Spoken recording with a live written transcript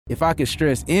if I could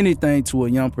stress anything to a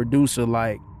young producer,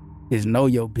 like, is know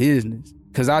your business.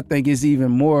 Because I think it's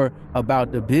even more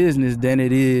about the business than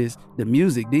it is the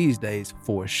music these days,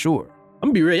 for sure. I'm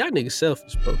gonna be real, y'all niggas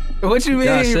selfish, bro. What you mean,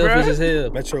 y'all selfish bro? as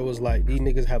hell. Metro was like, these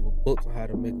niggas have a book on how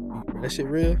to make a beat, bro. That shit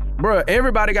real? Bro,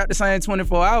 everybody got the same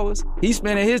 24 hours. He's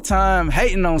spending his time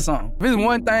hating on something. If there's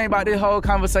one thing about this whole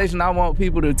conversation I want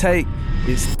people to take,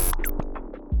 is...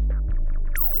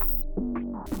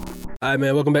 All right,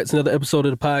 man, welcome back to another episode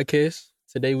of the podcast.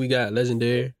 Today we got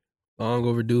legendary, long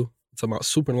overdue. I'm talking about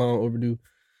super long overdue.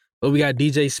 But we got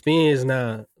DJ Spinz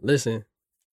now. Listen,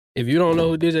 if you don't know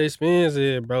who DJ Spinz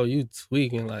is, bro, you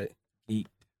tweaking like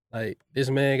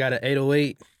this man got an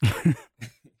 808.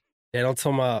 And I'm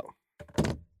talking about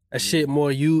that shit more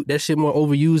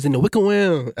overused than the Wicked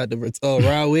Wham at the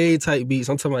Rod Wave type beats.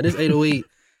 I'm talking about this 808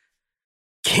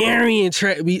 carrying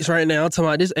track beats right now. I'm talking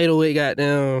about this 808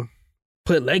 goddamn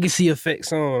put legacy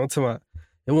effects on. I'm talking about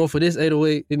it won't for this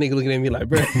 808. This nigga looking at me like,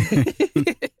 bro.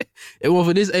 It won't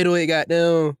for this 808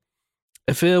 goddamn.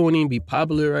 FL wouldn't even be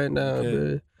popular right now,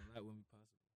 bro.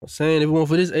 I'm saying if it weren't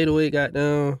for this 808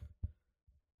 goddamn,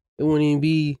 it wouldn't even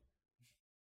be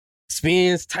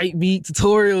Spinz type beat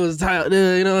tutorials type,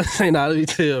 you know what I'm saying? Nah, let me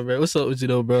tell you, bro. What's up with you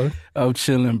though, bro? I'm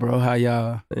chilling, bro. How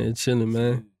y'all? Man, chilling,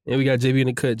 man. And we got JB in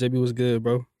the cut. JB was good,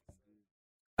 bro.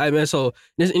 All right, man, so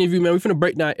this interview, man, we finna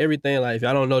break down everything. Like, if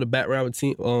y'all don't know the background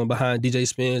behind DJ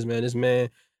Spinz, man, this man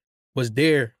was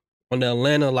there on the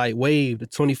Atlanta, like, wave, the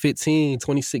 2015,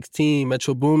 2016,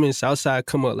 Metro Boomin, Southside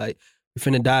come up. Like, we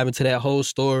finna dive into that whole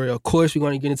story. Of course, we're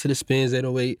gonna get into the Spinz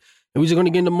 808. And we just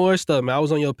gonna get into more stuff, man. I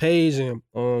was on your page and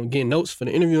getting notes for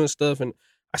the interview and stuff, and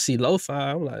I see Lofi.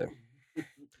 I'm like, it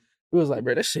was like,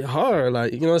 bro, that shit hard.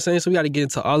 Like, you know what I'm saying? So we gotta get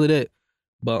into all of that.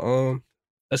 But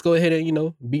let's go ahead and, you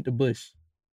know, beat the bush.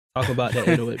 Talk about that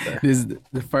 808, man. This is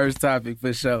the first topic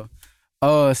for sure.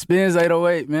 Spinz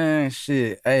 808, man,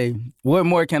 shit. Hey, what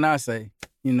more can I say?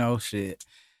 You know, shit.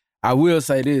 I will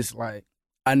say this, like,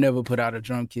 I never put out a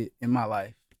drum kit in my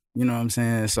life. You know what I'm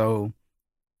saying? So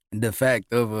the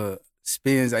fact of a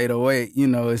Spinz 808, you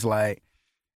know, it's like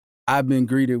I've been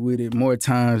greeted with it more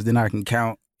times than I can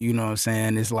count. You know what I'm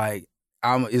saying? It's like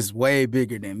it's way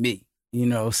bigger than me, you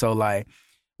know? So, like,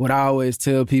 what I always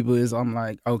tell people is I'm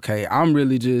like, okay, I'm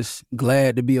really just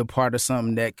glad to be a part of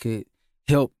something that could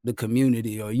help the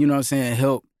community or, you know what I'm saying,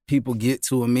 help people get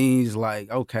to a means like,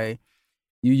 okay,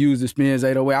 you use the Spinz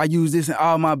 808. I use this in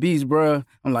all my beats, bro.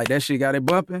 I'm like, that shit got it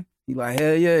bumping? He like,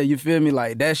 hell yeah, you feel me?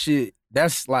 Like, that shit,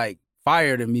 that's like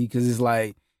fire to me because it's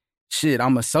like, shit,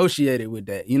 I'm associated with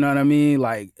that. You know what I mean?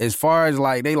 Like, as far as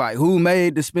like, they like, who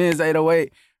made the Spinz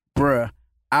 808? Bruh,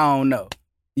 I don't know.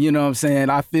 You know what I'm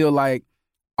saying? I feel like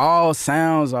all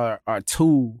sounds are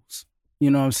tools.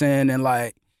 You know what I'm saying? And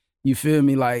like, you feel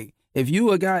me? Like, if you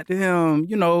a goddamn,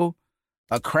 you know,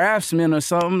 a craftsman or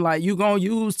something, like, you gonna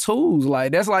use tools.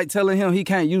 Like, that's like telling him he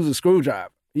can't use a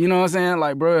screwdriver. You know what I'm saying?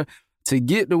 Like, bro, to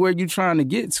get to where you trying to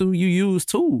get to, you use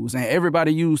tools. And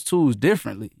everybody use tools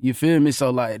differently. You feel me? So,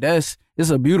 like, it's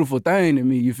a beautiful thing to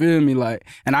me. You feel me? Like,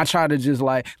 and I try to just,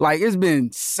 like, it's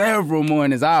been several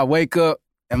mornings I wake up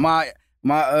and my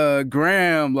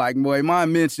gram, like, boy, my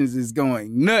mentions is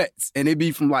going nuts. And it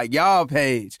be from, like, y'all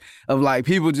page of, like,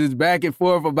 people just back and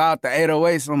forth about the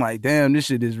 808. So I'm like, damn, this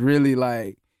shit is really,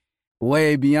 like,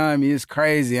 way beyond me. It's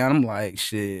crazy. And I'm like,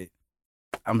 shit,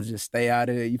 I'm gonna just stay out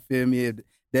of it. You feel me? If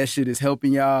that shit is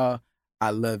helping y'all, I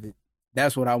love it.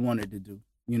 That's what I wanted to do.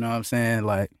 You know what I'm saying?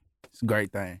 Like, it's a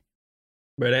great thing.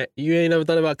 Bro, you ain't never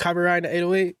thought about copyrighting the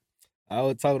 808? I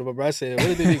was talking about, bro, I said, what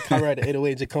if they did copyright the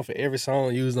 808 just come for every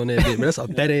song used on that bit, bro? That's a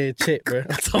fat ass check, bro.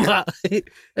 I'm talking about,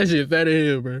 that shit fat as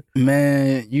hell, bro.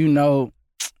 Man, you know,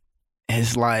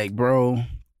 it's like, bro,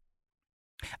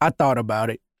 I thought about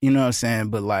it, you know what I'm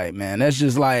saying? But like, man, that's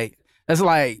like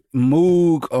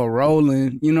Moog or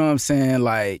Roland, you know what I'm saying?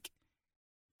 Like,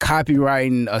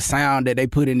 copyrighting a sound that they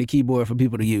put in the keyboard for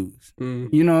people to use.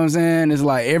 You know what I'm saying? It's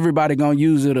like everybody gonna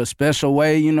use it a special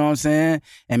way, you know what I'm saying?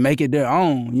 And make it their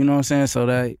own, you know what I'm saying?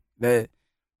 So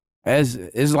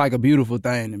it's like a beautiful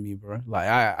thing to me, bro. Like,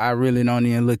 I really don't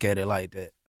even look at it like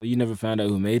that. You never found out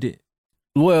who made it?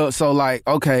 Well, so like,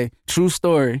 okay, true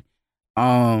story.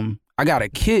 I got a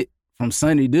kit from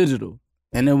Sunny Digital,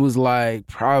 and it was like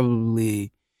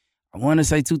probably, I want to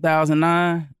say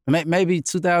 2009, maybe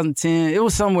 2010. It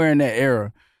was somewhere in that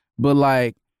era. But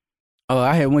like,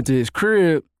 I had went to his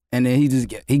crib, and then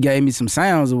he gave me some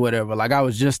sounds or whatever. Like, I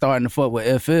was just starting to fuck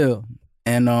with FL,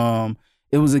 and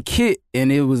it was a kit, and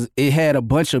it had a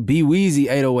bunch of B Weezy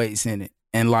 808s in it,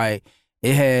 and like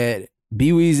it had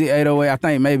B Weezy 808, I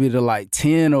think maybe to like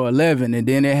 10 or 11, and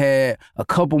then it had a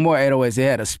couple more 808s. It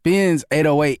had a Spinz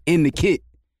 808 in the kit.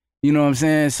 You know what I'm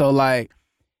saying? So like,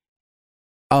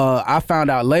 I found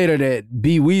out later that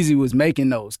B Weezy was making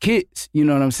those kits. You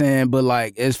know what I'm saying? But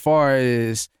like, as far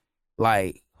as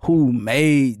like who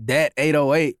made that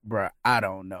 808, bro, I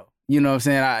don't know. You know what I'm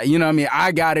saying? You know what I mean?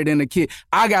 I got it in the kit.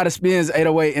 I got a Spinz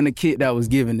 808 in the kit that was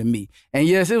given to me. And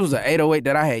yes, it was an 808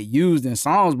 that I had used in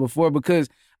songs before because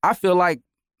I feel like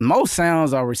most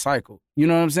sounds are recycled. You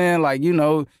know what I'm saying? Like,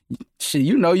 shit,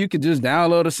 you could just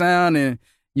download a sound and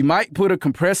you might put a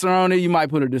compressor on it, you might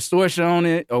put a distortion on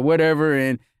it or whatever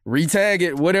and retag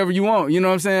it, whatever you want. You know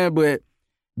what I'm saying? But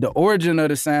the origin of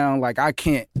the sound, like, I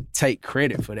can't take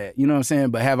credit for that. You know what I'm saying?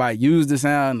 But have I used the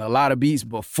sound in a lot of beats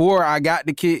before I got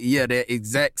the kit? Yeah, that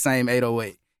exact same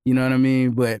 808. You know what I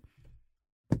mean? But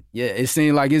yeah, it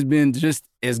seemed like it's been just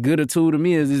as good a tool to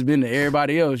me as it's been to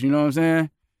everybody else. You know what I'm saying?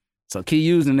 So keep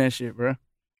using that shit, bro.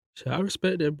 Shit, I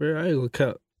respect that, bro. I ain't gonna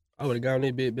cut. I would have gone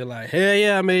that bit, been like, hell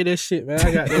yeah, I made that shit, man.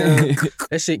 I got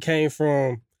that shit came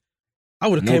from. I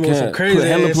would have came on some crazy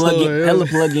hella ass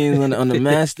plugins on the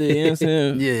master. You know what I'm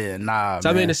saying? Yeah, nah. So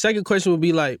man. I mean, the second question would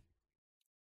be like,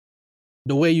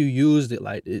 the way you used it,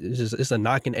 like it's a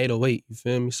knocking 808. You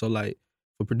feel me? So like,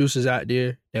 for producers out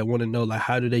there that want to know, like,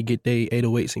 how do they get their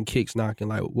 808s and kicks knocking?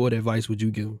 Like, what advice would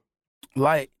you give them?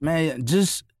 Like, man,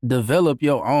 just develop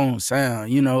your own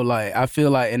sound. You know, like, I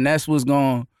feel like, and that's what's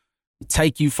gonna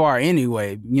take you far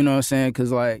anyway. You know what I'm saying?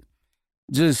 Because like,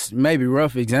 just maybe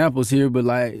rough examples here, but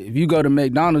like, if you go to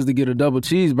McDonald's to get a double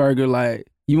cheeseburger, like,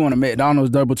 you want a McDonald's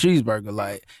double cheeseburger,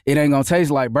 like, it ain't gonna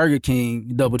taste like Burger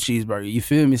King double cheeseburger. You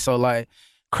feel me? So like,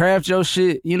 craft your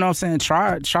shit. You know what I'm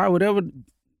saying? Try whatever,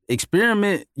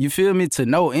 experiment. You feel me? To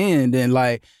no end, and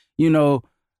like,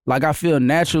 like, I feel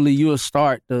naturally you'll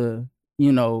start to,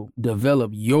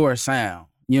 develop your sound.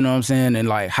 You know what I'm saying? And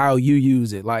like how you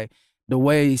use it, like the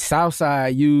way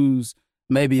Southside use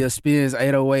maybe a Spinz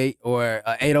 808 or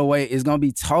a 808 is gonna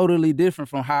be totally different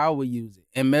from how I would use it.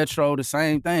 And Metro, the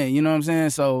same thing. You know what I'm saying?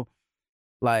 So,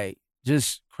 like,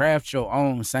 just craft your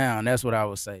own sound. That's what I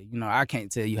would say. I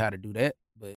can't tell you how to do that,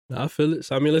 but I feel it.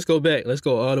 So I mean, let's go back. Let's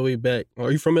go all the way back.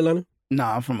 Are you from Atlanta?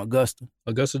 Nah, I'm from Augusta.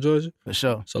 Augusta, Georgia? For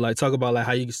sure. So like, talk about like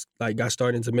how you like got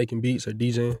started into making beats or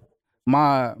DJing.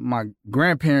 My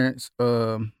grandparents,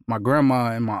 my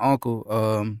grandma and my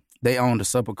uncle, they owned a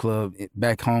supper club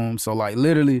back home. So like,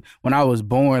 literally when I was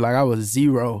born, like, I was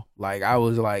zero. Like, I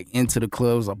was like into the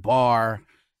clubs, a bar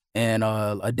and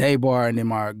a day bar, and then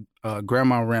my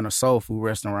grandma ran a soul food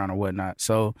restaurant or whatnot.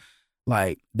 So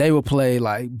like, they would play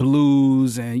like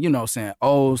blues and saying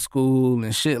old school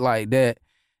and shit like that.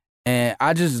 And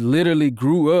I just literally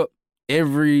grew up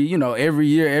every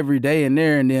year, every day in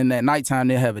there. And then at nighttime,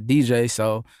 they'll have a DJ.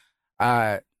 So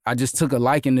I just took a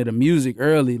liking to the music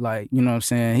early. Like, you know what I'm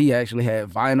saying? He actually had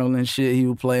vinyl and shit he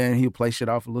would play, and he would play shit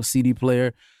off a little CD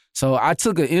player. So I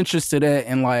took an interest to that.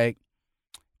 And like,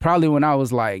 probably when I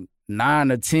was like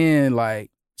 9 or 10,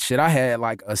 like, shit, I had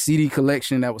like a CD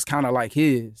collection that was kind of like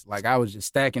his. Like, I was just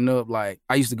stacking up. Like,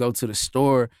 I used to go to the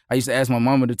store. I used to ask my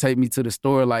mama to take me to the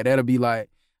store. Like, that'll be like,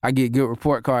 I get good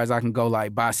report cards. I can go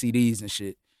like buy CDs and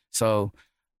shit. So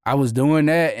I was doing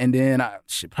that, and then I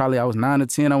was 9 or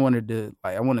 10. I wanted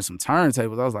some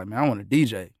turntables. I was like, man, I want to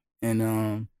DJ. And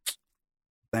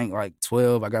I think like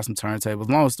 12, I got some turntables.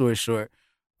 Long story short,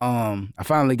 I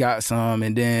finally got some,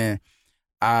 and then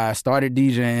I started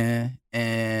DJing,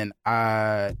 and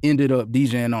I ended up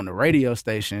DJing on the radio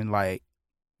station like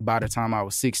by the time I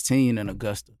was 16 in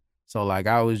Augusta. So like,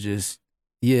 I was just,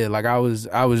 yeah, like I was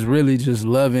really just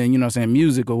loving,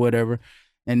 music or whatever.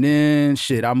 And then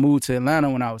shit, I moved to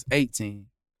Atlanta when I was 18.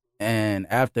 And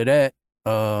after that,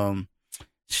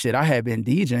 shit, I had been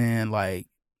DJing like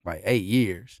 8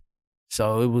 years.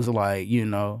 So it was like,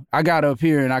 I got up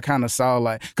here and I kind of saw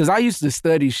like, cause I used to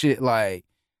study shit like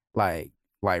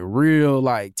real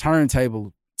like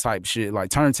turntable type shit, like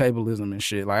turntablism and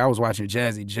shit. Like, I was watching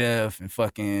Jazzy Jeff and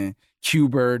fucking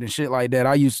Q-Bird and shit like that.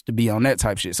 I used to be on that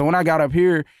type shit. So when I got up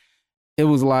here, it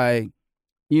was like,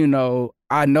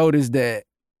 I noticed that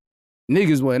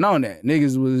niggas wasn't on that.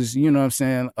 Niggas was, what I'm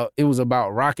saying, it was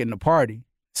about rocking the party.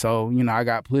 So, I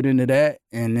got put into that,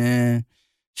 and then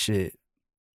shit,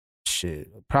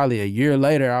 probably a year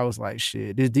later, I was like,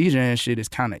 shit, this DJing shit is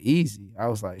kind of easy. I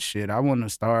was like, shit, I want to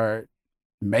start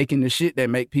making the shit that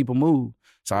make people move.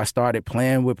 So I started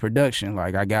playing with production.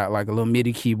 Like, I got like a little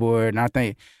MIDI keyboard, and I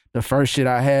think the first shit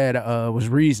I had was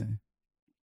Reason.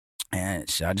 And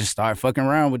shit, I just started fucking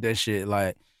around with that shit.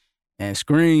 Like, and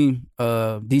Scream,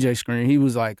 DJ Scream, he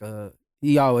was like,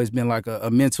 he always been like a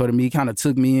mentor to me. He kind of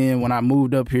took me in when I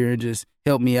moved up here and just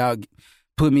helped me out,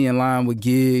 put me in line with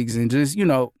gigs, and just,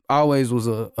 always was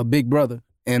a big brother.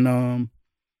 And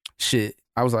shit,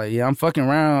 I was like, yeah, I'm fucking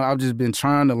around. I've just been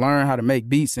trying to learn how to make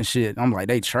beats and shit. I'm like,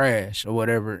 they trash or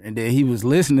whatever. And then he was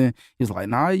listening. He was like,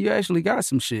 nah, you actually got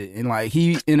some shit. And like,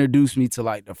 he introduced me to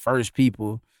like the first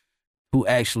people who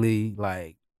actually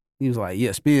like, he was like, yeah,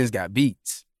 Spinz got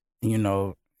beats, you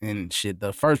know, and shit.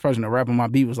 The first person to rap on my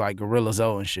beat was like Gorilla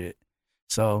Zoe and shit.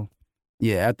 So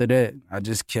yeah, after that, I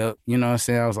just kept, you know what I'm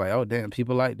saying? I was like, oh damn,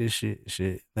 people like this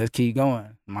shit. Let's keep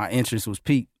going. My interest was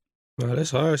peaked. No,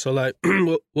 that's hard. So like,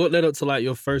 what led up to like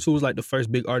your first? Who was like the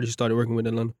first big artist you started working with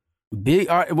in London? Big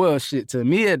art, well, shit. To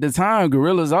me at the time,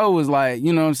 Gorilla Zoe was like,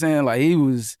 you know what I'm saying? Like he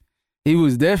was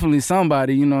definitely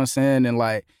somebody, you know what I'm saying? And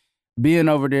like being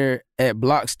over there at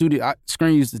Block Studio,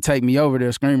 Scream used to take me over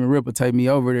there. Scream and Ripper take me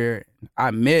over there.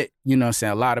 I met, you know what I'm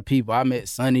saying, a lot of people. I met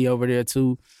Sonny over there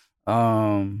too,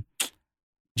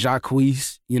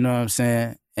 Jacquees, you know what I'm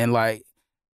saying, and like,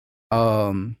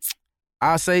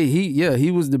 I say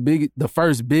he was the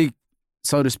first big,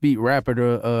 so to speak, rapper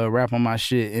to rap on my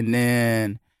shit. And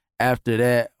then after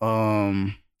that,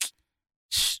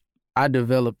 I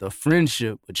developed a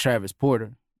friendship with Travis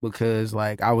Porter because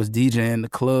like I was DJing the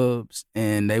clubs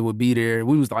and they would be there.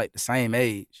 We was like the same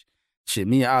age. Shit,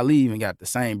 me and Ali even got the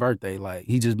same birthday. Like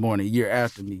he just born a year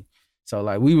after me. So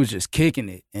like we was just kicking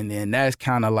it. And then that's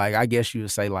kind of like, I guess you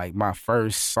would say like my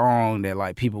first song that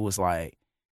like people was like,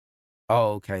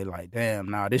 oh, okay, like, damn,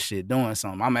 nah, this shit doing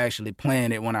something. I'm actually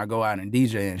playing it when I go out and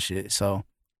DJ and shit. So,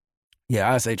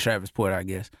 yeah, I'd say Travis Porter, I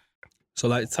guess. So,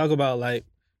 like, talk about, like,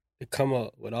 the come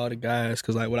up with all the guys,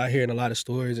 because, like, what I hear in a lot of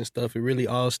stories and stuff, it really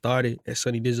all started at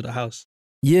Sunny Digital House.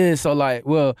 Yeah, so, like,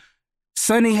 well,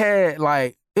 Sonny had,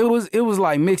 like, it was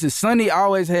like mixes. Sonny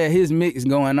always had his mix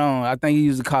going on. I think he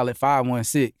used to call it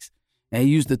 516. And he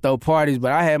used to throw parties,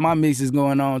 but I had my mixes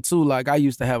going on, too. Like, I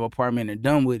used to have an apartment in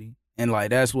Dunwoody. And, like,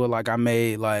 that's what, like, I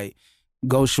made, like,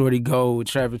 Go Shorty Go with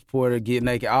Travis Porter, Get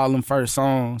Naked. All them first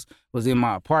songs was in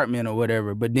my apartment or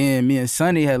whatever. But then me and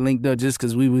Sonny had linked up just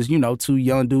because we was, you know, two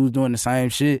young dudes doing the same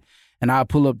shit. And I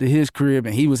pull up to his crib,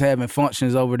 and he was having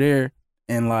functions over there.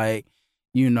 And, like,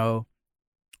 you know,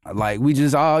 like, we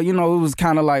just all, you know, it was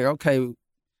kind of like, okay,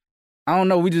 I don't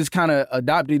know, we just kind of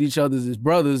adopted each other as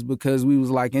brothers because we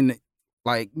was, like, in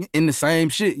the same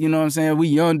shit, you know what I'm saying? We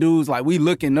young dudes, like, we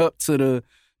looking up to the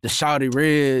Shawty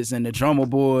Reds and the Drummer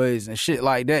Boys and shit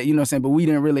like that, you know what I'm saying? But we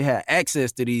didn't really have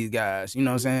access to these guys, you know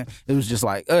what I'm saying? It was just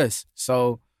like us.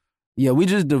 So, yeah, we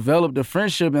just developed a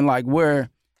friendship and like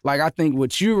where, like I think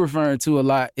what you're referring to a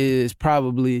lot is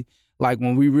probably like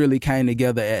when we really came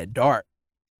together at Dark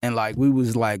and like we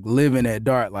was like living at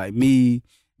Dark, like me,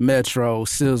 Metro,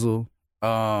 Sizzle,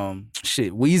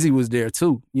 Weezy was there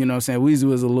too, you know what I'm saying? Weezy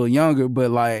was a little younger, but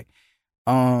like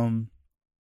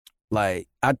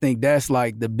I think that's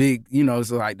like the big, you know,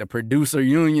 it's like the producer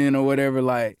union or whatever.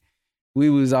 Like we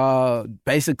was all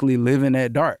basically living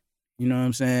at Dark, you know what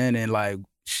I'm saying? And like,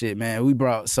 shit, man, we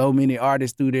brought so many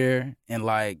artists through there and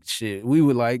like, shit, we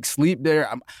would like sleep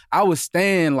there. I was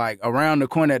staying like around the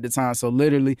corner at the time. So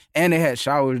literally, and they had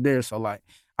showers there. So like,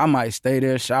 I might stay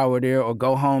there, shower there or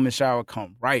go home and shower,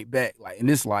 come right back. Like, and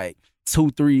it's like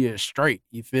 2-3 years straight,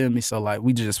 you feel me? So like,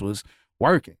 we just was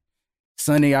working.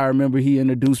 Sonny, I remember he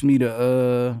introduced me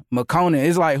to McCona.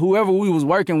 It's like whoever we was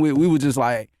working with, we would just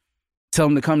like tell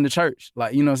them to come to church.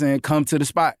 Like, you know what I'm saying? Come to the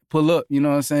spot, pull up, you know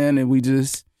what I'm saying? And we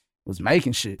just was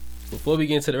making shit. Before we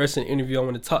get into the rest of the interview, I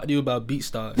want to talk to you about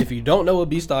BeatStars. If you don't know what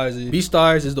BeatStars is,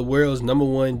 BeatStars is the world's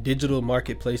 #1 digital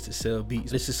marketplace to sell beats.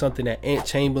 This is something that Ant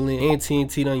Chamberlain and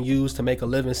TNT done use to make a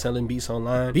living selling beats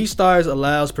online. BeatStars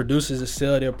allows producers to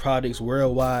sell their products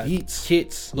worldwide. Beats,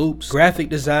 kits, loops, graphic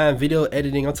design, video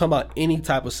editing. I'm talking about any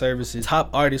type of services. Top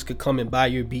artists could come and buy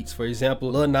your beats. For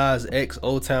example, Lil Nas X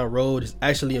Old Town Road is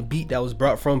actually a beat that was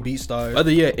brought from BeatStars.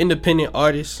 Whether you're an independent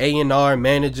artist, A&R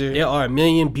manager, there are a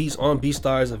million beats on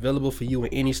BeatStars available for you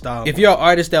in any style. If you're an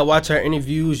artist that watch our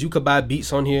interviews, you could buy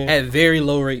beats on here at very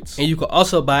low rates. And you could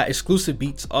also buy exclusive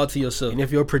beats all to yourself. And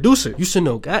if you're a producer, you should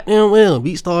know goddamn well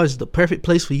BeatStars is the perfect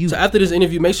place for you. So after this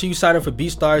interview, make sure you sign up for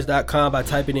BeatStars.com by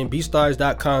typing in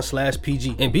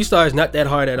BeatStars.com/PG. And BeatStars is not that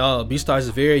hard at all. BeatStars is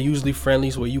very user friendly,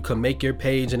 so where you can make your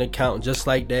page and account just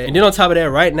like that. And then on top of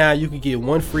that, right now, you can get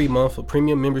 1 free month of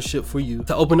premium membership for you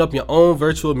to open up your own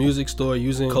virtual music store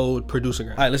using code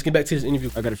PRODUCERGRAM. All right, let's get back to this interview.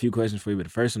 I got a few questions for you, but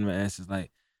the first one I'm gonna ask is like,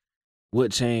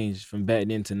 what changed from back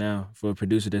then to now for a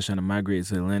producer that's trying to migrate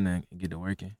to Atlanta and get to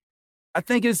working? I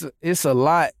think it's a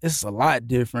lot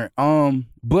different.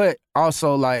 But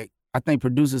also like I think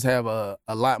producers have a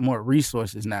lot more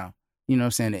resources now. You know what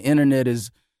I'm saying? The internet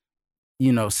is,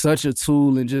 you know, such a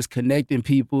tool in just connecting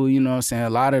people, you know what I'm saying? A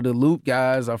lot of the Loop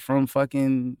guys are from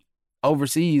fucking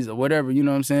overseas or whatever, you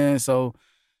know what I'm saying? So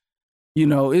you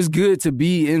know, it's good to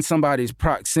be in somebody's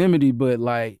proximity, but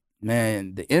like,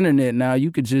 man, the internet now,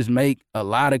 you could just make a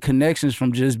lot of connections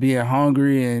from just being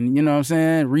hungry and, you know what I'm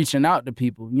saying, reaching out to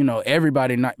people. You know,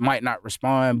 everybody might not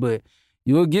respond, but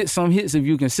you'll get some hits if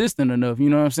you're consistent enough, you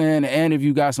know what I'm saying? And if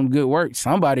you got some good work,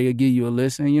 somebody will give you a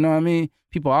listen, you know what I mean?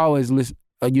 People always listen,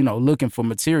 you know, looking for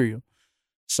material.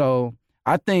 So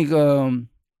I think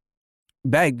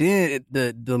back then,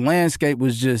 the landscape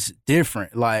was just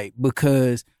different, like,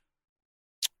 because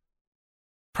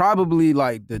probably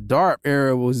like the DARP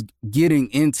era was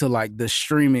getting into like the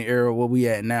streaming era, what we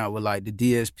at now with like the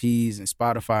DSPs and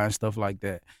Spotify and stuff like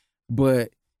that. But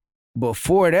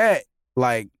before that,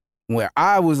 like where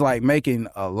I was like making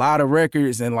a lot of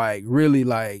records and like really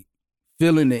like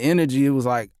feeling the energy, it was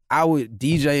like I would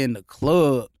DJ in the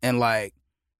club, and like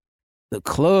the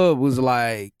club was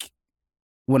like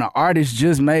when an artist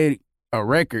just made a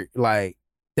record, like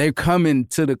they're coming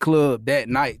to the club that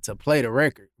night to play the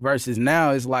record, versus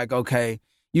now it's like, okay,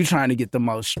 you trying to get the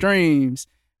most streams.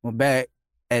 Well, back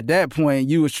at that point,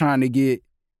 you was trying to get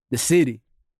the city.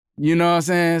 You know what I'm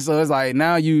saying? So it's like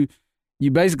now you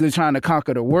basically trying to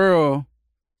conquer the world,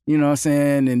 you know what I'm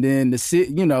saying? And then the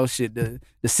city, you know, shit, the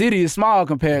city is small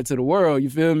compared to the world, you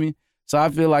feel me? So I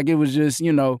feel like it was just,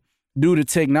 you know, due to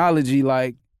technology,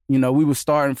 like, you know, we were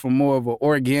starting from more of an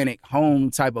organic home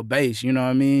type of base, you know what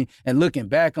I mean? And looking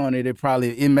back on it,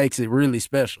 it makes it really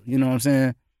special, you know what I'm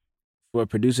saying? For a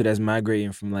producer that's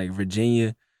migrating from like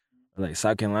Virginia or like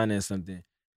South Carolina or something,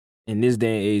 in this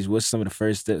day and age, what's some of the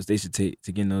first steps they should take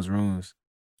to get in those rooms?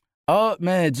 Oh,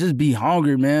 man, just be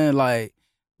hungry, man. Like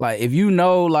if you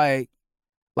know, like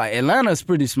Atlanta's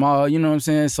pretty small, you know what I'm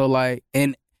saying? So like,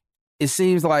 and it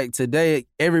seems like today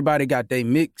everybody got their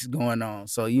mix going on.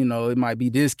 So, you know, it might be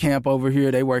this camp over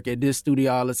here. They work at this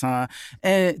studio all the time.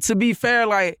 And to be fair,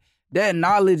 like that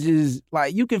knowledge is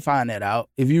like, you can find that out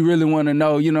if you really want to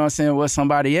know, you know what I'm saying, where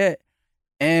somebody at.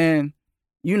 And,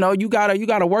 you know, you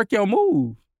gotta work your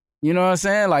move. You know what I'm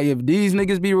saying? Like if these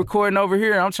niggas be recording over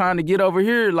here, I'm trying to get over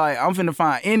here, like I'm finna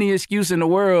find any excuse in the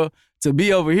world to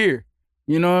be over here.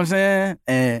 You know what I'm saying?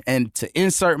 And to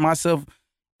insert myself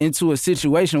into a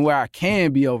situation where I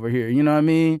can be over here, you know what I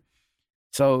mean?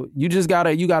 So you just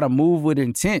gotta move with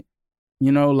intent,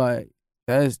 you know, like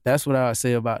that's what I would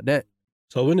say about that.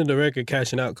 So when did the record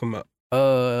Cashing Out come out?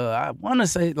 I wanna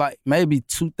say like maybe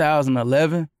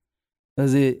 2011.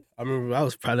 Was it? I remember I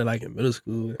was probably like in middle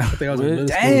school. I think I was in middle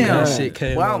school Damn. when that shit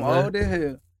came Wow, out. I'm old as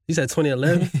hell. You said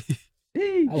 2011?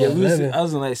 I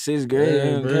was in like 6th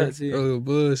grade. Oh,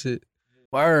 bullshit.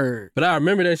 Word. But I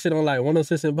remember that shit on like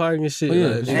 106 in Park and shit. Oh, yeah,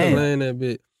 like, damn. playing that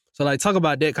bit. So like talk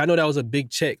about that, 'cause I know that was a big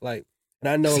check. Like, and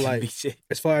I know like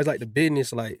as far as like the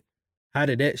business, like how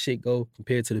did that shit go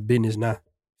compared to the business now?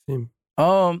 Feel me?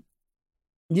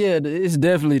 Yeah, it's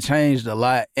definitely changed a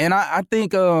lot. And I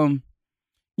think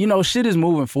you know, shit is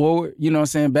moving forward. You know what I'm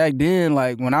saying? Back then,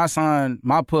 like when I signed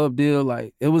my pub deal,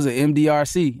 like it was an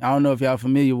MDRC. I don't know if y'all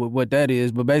familiar with what that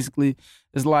is, but basically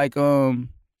it's like a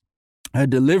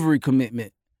delivery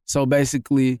commitment. So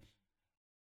basically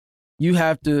you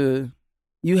have to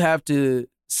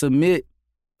submit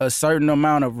a certain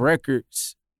amount of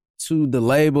records to the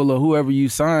label or whoever you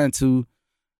sign to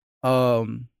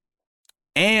and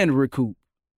recoup.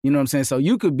 You know what I'm saying? So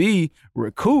you could be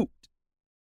recouped.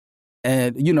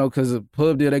 And, you know, because a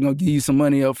pub deal, they're going to give you some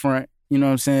money up front. You know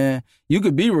what I'm saying? You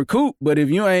could be recouped, but if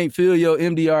you ain't fill your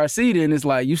MDRC, then it's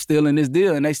like you still in this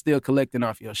deal and they still collecting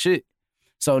off your shit.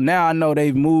 So now I know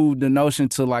they've moved the notion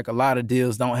to like a lot of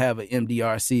deals don't have an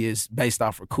MDRC. It's based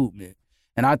off recoupment.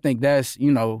 And I think that's,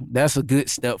 you know, that's a good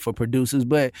step for producers,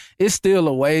 but it's still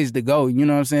a ways to go. You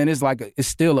know what I'm saying? It's like it's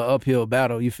still an uphill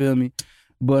battle. You feel me?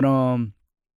 But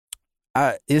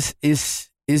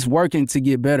it's working to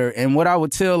get better. And what I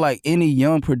would tell like any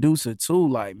young producer too,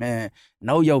 like, man,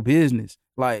 know your business.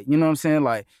 Like, you know what I'm saying?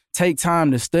 Like, take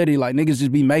time to study. Like, niggas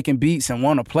just be making beats and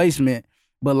want a placement.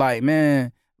 But like,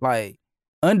 man, like,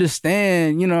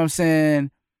 understand, you know what I'm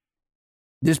saying,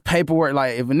 this paperwork.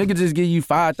 Like, if a nigga just give you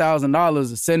 $5,000 or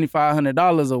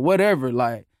 $7,500 or whatever,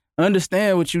 like,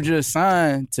 understand what you just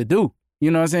signed to do.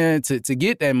 You know what I'm saying? To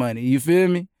get that money. You feel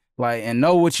me? Like, and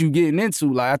know what you getting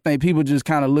into. Like, I think people just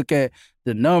kind of look at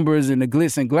the numbers and the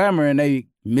glitz and glamour and they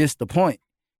miss the point.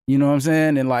 You know what I'm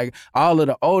saying? And like all of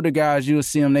the older guys, you'll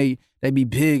see them, they be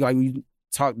big. Like we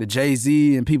talk to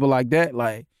Jay-Z and people like that,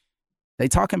 like they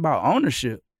talking about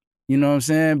ownership. You know what I'm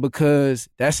saying? Because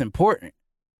that's important.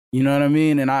 You know what I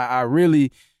mean? And I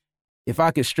really, if I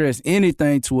could stress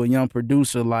anything to a young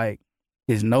producer, like,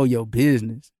 is know your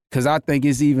business. Because I think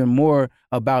it's even more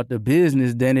about the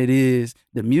business than it is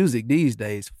the music these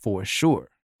days, for sure.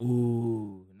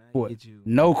 Ooh, For,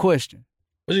 no question.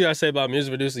 What you gotta say about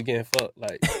music producers getting fucked?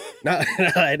 Like, not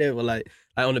like that, but like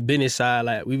on the business side,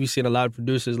 like we be seeing a lot of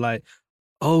producers like,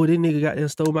 oh, this nigga got them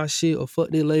stole my shit or fuck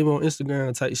this label on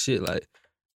Instagram type shit. Like,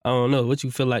 I don't know. What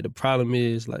you feel like the problem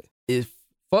is? Like, If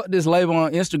fuck this label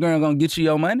on Instagram gonna get you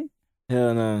your money?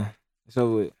 Hell no. It's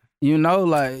over with. You know,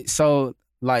 like, so,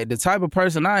 like, the type of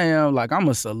person I am, like, I'm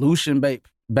a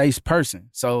solution-based person.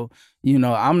 So, you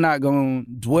know, I'm not gonna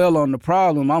dwell on the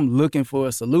problem. I'm looking for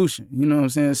a solution. You know what I'm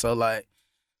saying? So, like,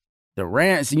 the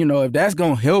rants, you know, if that's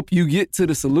gonna help you get to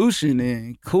the solution,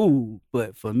 then cool.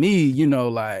 But for me, you know,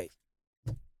 like,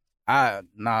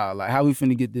 like, how we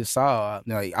finna get this solved?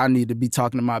 Like, I need to be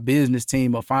talking to my business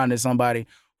team or finding somebody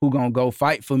who gonna go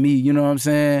fight for me, you know what I'm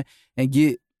saying? And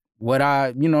get what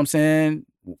you know what I'm saying?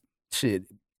 Shit,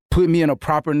 put me in a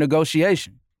proper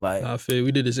negotiation. Like, I feel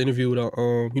we did this interview with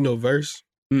you know, Verse.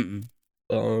 mm-mm.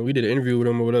 We did an interview with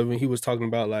him or whatever. And he was talking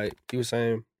about like he was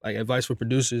saying like advice for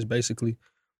producers basically.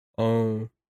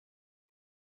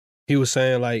 He was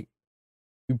saying like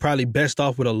you probably best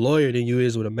off with a lawyer than you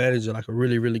is with a manager, like a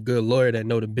really really good lawyer that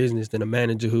know the business than a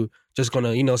manager who just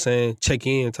gonna, you know what I'm saying, check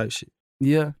in type shit.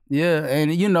 Yeah,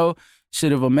 and you know,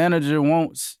 shit, if a manager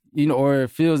wants, you know, or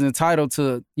feels entitled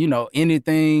to, you know,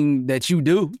 anything that you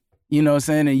do, you know what I'm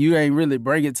saying, and you ain't really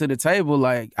bring it to the table,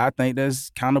 like, I think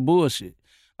that's kind of bullshit.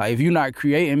 Like, if you're not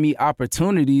creating me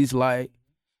opportunities, like,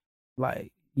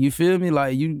 you feel me?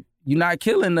 Like, you're not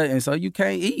killing nothing, so you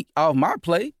can't eat off my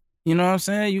plate. You know what I'm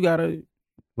saying? You gotta,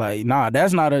 like, nah,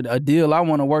 that's not a deal I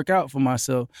want to work out for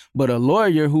myself. But a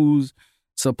lawyer who's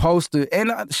supposed to,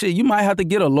 and shit, you might have to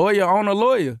get a lawyer on a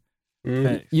lawyer.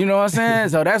 Mm. You know what I'm saying?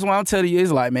 So that's why I'm telling you,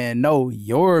 it's like, man, know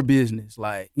your business.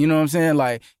 Like, you know what I'm saying?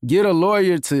 Like, get a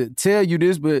lawyer to tell you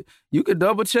this, but you could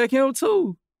double check him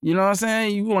too. You know what I'm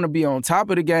saying? You want to be on top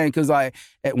of the game, because, like,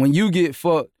 when you get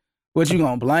fucked, what, you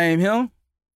gonna blame him?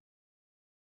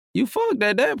 You fucked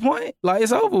at that point. Like,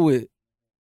 it's over with.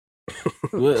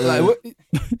 Like, what?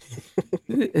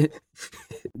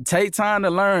 Take time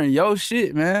to learn your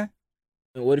shit, man.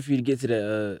 What if you get to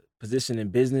the position in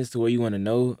business to where you want to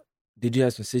know? Did you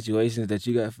have some situations that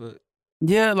you got fucked?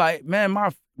 Yeah, like, man,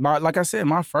 my like I said,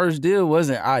 my first deal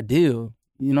wasn't ideal.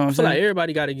 You know what I'm I feel saying? like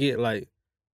everybody got to get like,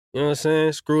 you know what I'm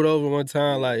saying, screwed over one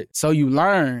time. Like, So you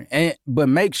learn, but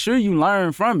make sure you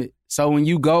learn from it. So when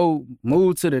you go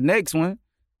move to the next one,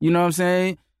 you know what I'm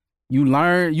saying? You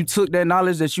learn, you took that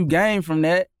knowledge that you gained from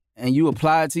that and you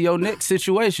apply it to your next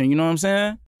situation. You know what I'm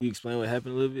saying? Can you explain what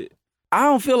happened a little bit? I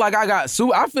don't feel like I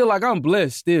feel like I'm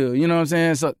blessed still. You know what I'm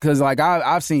saying? So, cause like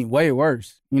I've seen way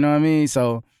worse. You know what I mean?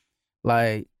 So,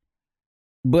 like,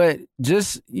 but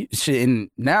just shit. And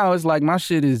now it's like my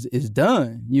shit is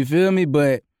done. You feel me?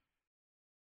 But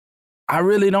I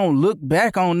really don't look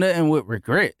back on nothing with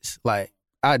regrets. Like,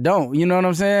 I don't. You know what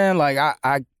I'm saying? Like,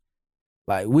 I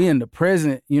like, we in the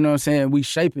present. You know what I'm saying? We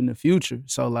shaping the future.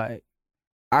 So, like,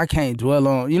 I can't dwell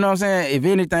on. You know what I'm saying? If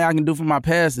anything I can do from my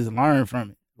past is learn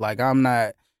from it. Like, I'm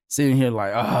not sitting here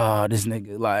like, oh, this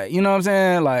nigga, like, you know what I'm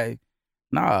saying? Like,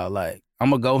 nah, like, I'm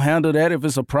gonna go handle that if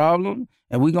it's a problem,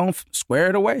 and we gonna square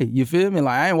it away. You feel me?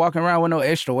 Like, I ain't walking around with no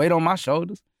extra weight on my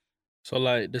shoulders. so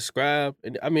like describe.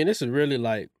 I mean, this is really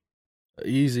like an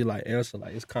easy like answer.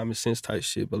 Like, it's common sense type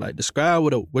shit. But like, describe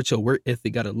what your work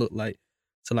ethic gotta look like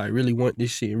to like really want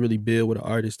this shit and really build with an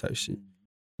artist type shit.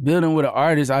 Building with an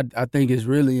artist, I think is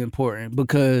really important,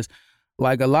 because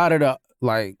like a lot of the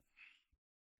like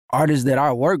artists that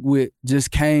I work with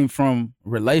just came from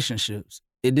relationships.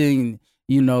 It didn't,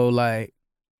 you know, like,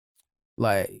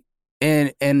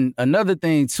 and another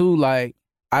thing too, like,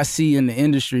 I see in the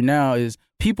industry now is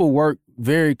people work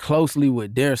very closely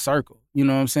with their circle. You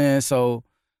know what I'm saying? So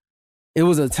it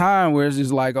was a time where it's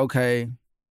just like, okay,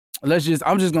 I'm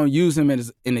just gonna use him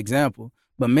as an example.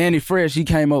 But Manny Fresh, he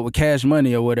came up with Cash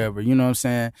Money or whatever, you know what I'm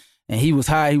saying? And he was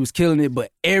high, he was killing it,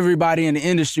 but everybody in the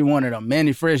industry wanted a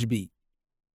Manny Fresh beat.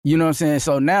 You know what I'm saying?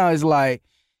 So now it's like,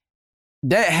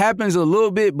 that happens a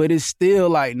little bit, but it's still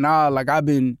like, nah, like, I've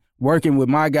been working with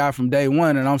my guy from day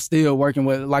one, and I'm still working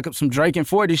with like some Drake and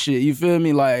 40 shit, you feel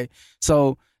me? Like,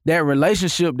 so that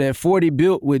relationship that 40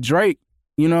 built with Drake,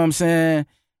 you know what I'm saying,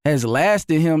 has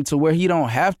lasted him to where he don't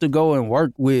have to go and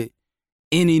work with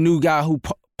any new guy who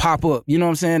pop up, you know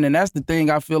what I'm saying? And that's the thing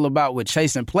I feel about with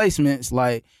chasing placements,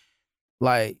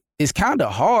 like it's kind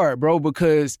of hard, bro,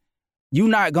 because you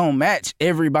not gonna match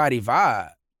everybody vibe.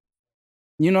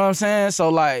 You know what I'm saying? So,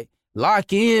 like,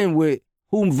 lock in with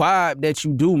who vibe that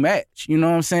you do match, you know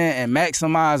what I'm saying? And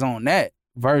maximize on that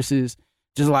versus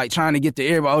just, like, trying to get to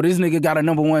everybody. Oh, this nigga got a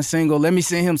 #1 single. Let me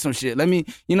send him some shit. Let me,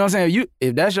 you know what I'm saying?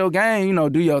 If that's your game, you know,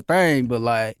 do your thing. But,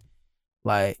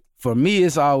 like for me,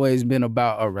 it's always been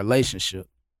about a relationship.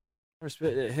 I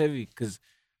respect that heavy, because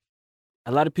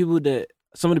a lot of people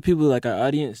some of the people like our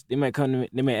audience, they might come to me,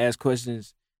 they might ask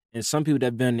questions, and some people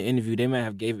that been in the interview, they might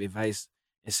have gave advice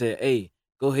and said, "Hey,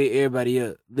 go hit everybody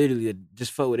up, literally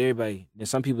just fuck with everybody." And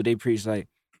some people they preach like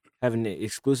having the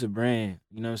exclusive brand,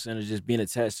 you know what I'm saying, or just being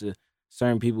attached to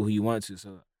certain people who you want to.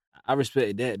 So I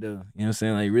respect that though, you know what I'm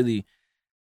saying, like really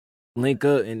link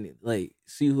up and like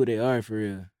see who they are for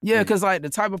real. Yeah, cause like the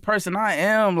type of person I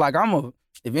am, like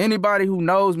if anybody who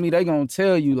knows me, they gonna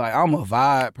tell you like I'm a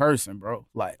vibe person, bro.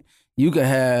 Like you could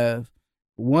have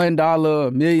 $1,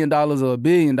 $1 million, or $1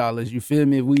 billion. You feel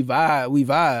me? If we vibe, we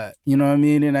vibe. You know what I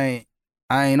mean?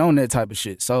 I ain't on that type of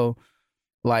shit. So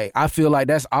like I feel like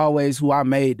that's always who I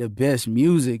made the best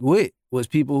music with, was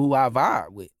people who I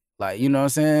vibe with. Like, you know what I'm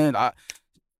saying?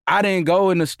 I didn't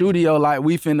go in the studio like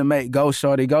we finna make Go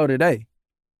Shorty Go today.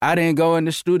 I didn't go in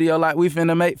the studio like we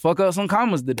finna make Fuck Up Some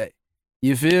Commas today.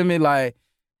 You feel me? Like,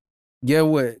 get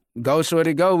what? Go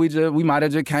Shorty Go, we might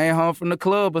have just came home from the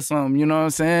club or something, you know what I'm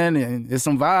saying? And there's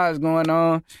some vibes going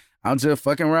on. I'm just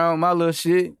fucking around with my little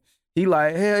shit. He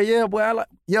like, hell yeah, boy, I like,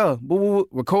 yeah,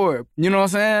 record. You know what I'm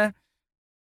saying?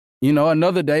 You know,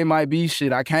 another day might be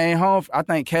shit. I came home, I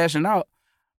think cashing out.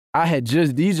 I had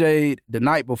just DJ'd the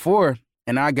night before,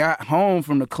 and I got home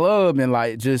from the club and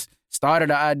like just started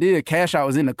the idea. Cash Out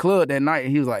was in the club that night,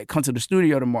 and he was like, come to the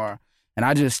studio tomorrow. And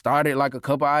I just started like a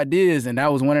couple ideas, and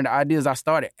that was one of the ideas I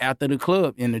started after the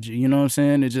club energy. You know what I'm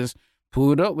saying? It just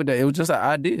pulled up with that. It was just an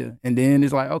idea. And then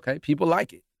it's like, okay, people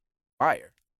like it.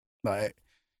 Fire. Like,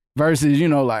 versus, you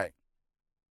know, like,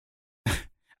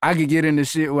 I could get into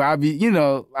shit where I be, you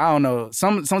know, I don't know.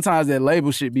 Sometimes that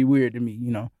label shit be weird to me,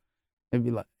 you know. It'd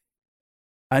be like,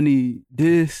 I need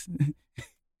this.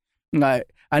 Like,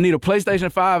 I need a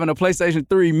PlayStation 5 and a PlayStation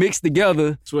 3 mixed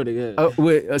together. Swear to God.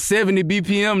 With a 70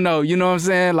 BPM, no. You know what I'm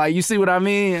saying? Like, you see what I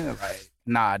mean? Like,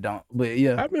 nah, I don't. But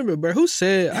yeah. I remember, bro, who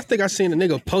said, I think I seen a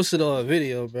nigga posted on a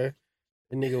video, bro.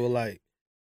 The nigga was like,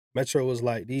 Metro was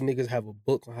like, these niggas have a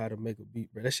book on how to make a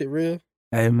beat, bro. That shit real?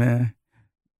 Hey, man.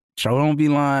 Tro don't be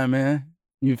lying, man.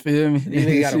 You feel me? These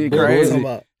niggas got a book.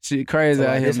 Crazy. Shit crazy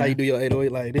out here, That's man. how you do your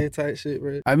 808 like that type shit,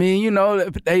 bro. I mean, you know,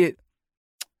 they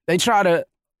try to,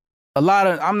 a lot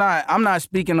of, I'm not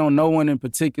speaking on no one in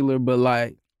particular, but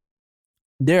like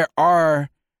there are,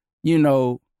 you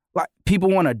know, like people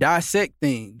want to dissect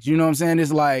things. You know what I'm saying?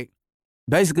 It's like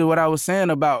basically what I was saying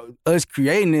about us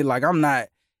creating it. Like I'm not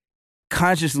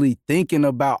consciously thinking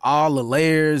about all the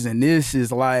layers, and this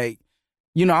is like,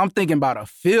 you know, I'm thinking about a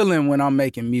feeling when I'm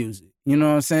making music. You know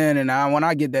what I'm saying? And when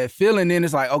I get that feeling, then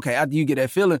it's like, okay, after you get that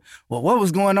feeling, well, what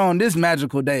was going on this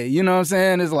magical day? You know what I'm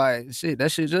saying? It's like, shit,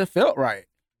 that shit just felt right.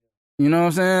 You know what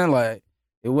I'm saying? Like,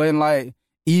 it wasn't like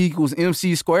E equals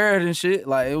MC squared and shit.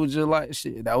 Like, it was just like,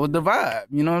 shit, that was the vibe.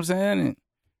 You know what I'm saying? And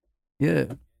yeah,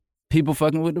 people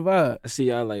fucking with the vibe. I see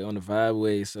y'all like on the vibe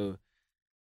way. So,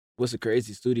 what's a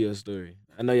crazy studio story?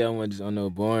 I know y'all want just on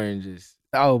no boring, just.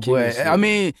 Oh boy, I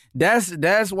mean that's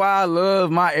why I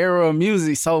love my era of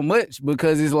music so much,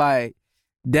 because it's like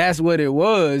that's what it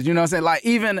was. You know what I'm saying? Like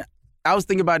even I was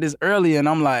thinking about this earlier, and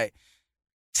I'm like,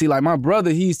 see, like my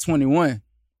brother, he's 21.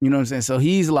 You know what I'm saying? So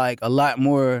he's like a lot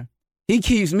more. He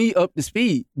keeps me up to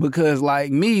speed, because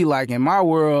like me, like in my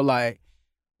world, like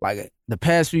the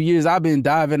past few years, I've been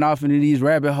diving off into these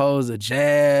rabbit holes of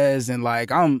jazz, and like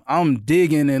I'm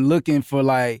digging and looking for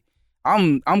like.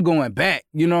 I'm going back,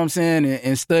 you know what I'm saying,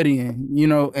 and studying, you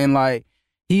know, and like,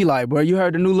 he like, bro, you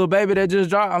heard the new Lil Baby that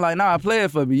just dropped? I'm like, nah, play it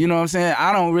for me, you know what I'm saying?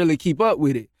 I don't really keep up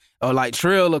with it. Or like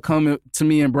Trill will come to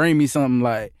me and bring me something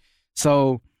like,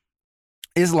 so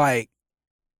it's like,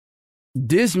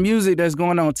 this music that's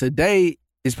going on today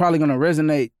is probably going to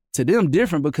resonate to them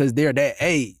different because they're that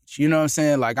age, you know what I'm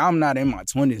saying? Like, I'm not in my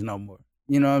 20s no more,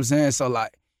 you know what I'm saying? So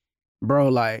like, bro,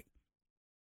 like,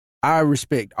 I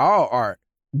respect all art,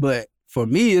 but for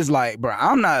me, it's like, bro,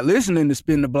 I'm not listening to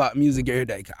spin the block music every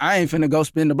day. I ain't finna go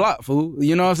spin the block, fool.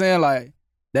 You know what I'm saying? Like,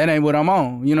 that ain't what I'm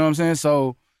on. You know what I'm saying?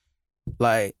 So,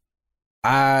 like,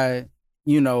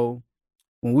 you know,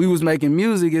 when we was making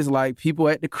music, it's like people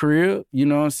at the crib, you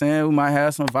know what I'm saying? We might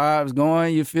have some vibes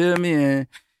going, you feel me? And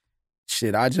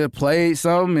shit, I just played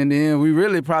something, and then we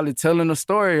really probably telling a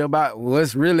story about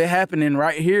what's really happening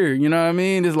right here. You know what I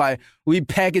mean? It's like we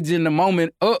packaging the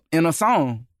moment up in a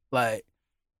song. Like,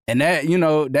 and that, you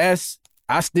know,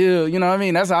 I still, you know what I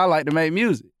mean? That's how I like to make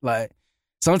music. Like,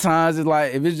 sometimes it's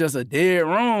like, if it's just a dead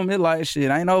room, it's like, shit,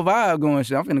 ain't no vibe going,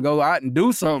 shit. I'm finna go out and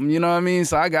do something, you know what I mean?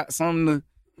 So I got something to,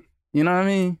 you know what I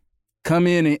mean? Come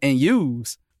in and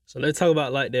use. So let's talk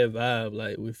about like that vibe,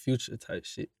 like with Future type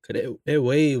shit. Cause that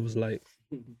wave was like,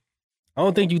 I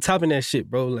don't think you topping that shit,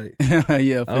 bro. Like,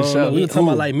 yeah, for sure. We were talking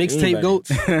about like mixtape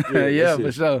goats. Yeah,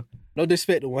 for sure. No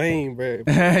disrespect to Wayne, bro.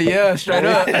 Yeah, straight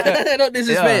up. No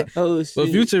disrespect. Oh But shit.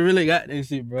 Future really got that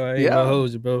shit, bro. I ain't gonna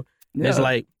hold you, bro. Yeah. It's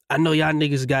like, I know y'all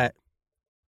niggas got,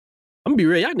 I'm gonna be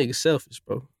real, y'all niggas selfish,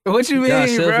 bro. What you Y'all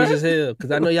mean, selfish bro? as hell.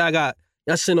 Cause I know y'all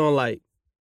sitting on like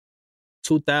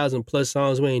 2,000 plus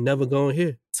songs we ain't never gonna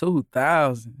hear.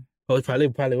 2,000. Oh, it's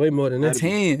probably way more than that.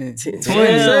 10. 10. 20,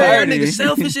 Y'all 30. niggas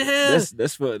selfish as hell.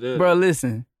 That's fucked up. Bro,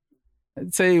 listen. I'll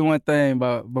tell you one thing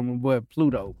about my boy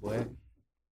Pluto, boy.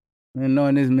 Been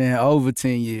knowing this man over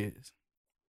 10 years.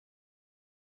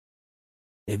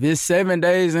 If it's 7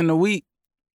 days in the week,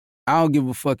 I don't give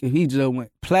a fuck if he just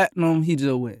went platinum, he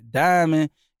just went diamond,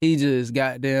 he just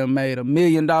goddamn made $1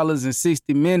 million in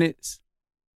 60 minutes.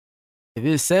 If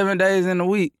it's 7 days in the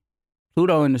week,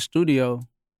 Pluto in the studio,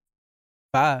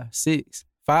 5, 6,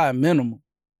 5 minimum.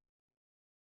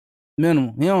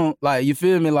 Minimum. He don't, like, you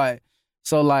feel me? Like,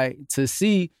 so, like, to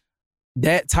see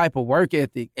that type of work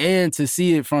ethic and to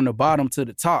see it from the bottom to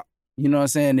the top, you know what I'm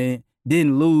saying? And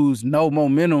didn't lose no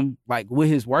momentum, like, with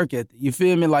his work ethic. You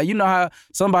feel me? Like, you know how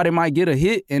somebody might get a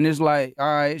hit and it's like, all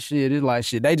right, shit, it's like,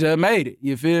 shit, they just made it.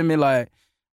 You feel me? Like,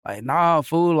 nah,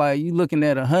 fool, like, you looking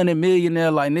at 100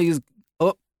 millionaire, like, niggas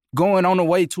up going on the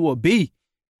way to a B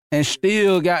and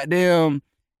still goddamn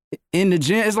in the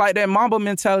gym. It's like that Mamba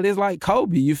mentality. It's like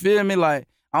Kobe. You feel me? Like,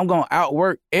 I'm gonna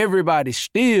outwork everybody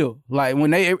still. Like,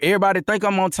 when everybody think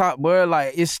I'm on top, bro,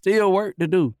 like, it's still work to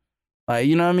do. Like,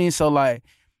 you know what I mean? So, like,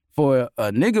 for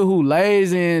a nigga who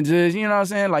lazy and just, you know what I'm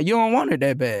saying? Like, you don't want it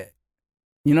that bad.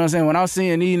 You know what I'm saying? When I'm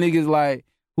seeing these niggas, like,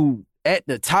 who at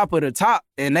the top of the top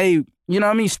and they, you know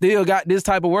what I mean, still got this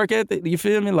type of work ethic, you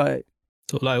feel me? Like,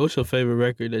 So, like, what's your favorite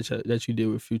record that you did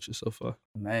with Future so far?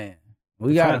 man,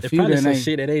 we got a few that that some ain't.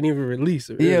 shit that ain't even released.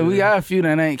 Really. Yeah, we got a few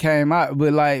that ain't came out.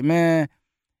 But, like, man,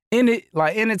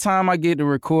 anytime I get to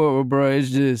record with bro, it's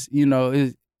just, you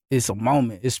know, it's a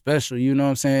moment. It's special, you know what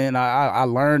I'm saying? I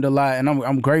learned a lot, and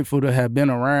I'm grateful to have been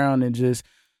around and just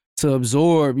to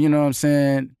absorb, you know what I'm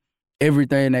saying,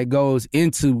 everything that goes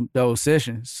into those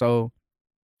sessions. So,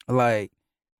 like,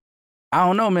 I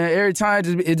don't know, man. Every time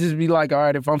it just be like, all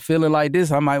right, if I'm feeling like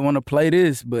this, I might want to play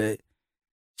this, but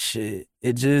shit,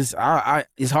 it just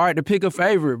it's hard to pick a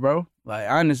favorite, bro. Like,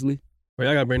 honestly. Bro,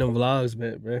 y'all gotta bring them vlogs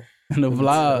back, bro. The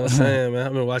vlog. I'm saying, man,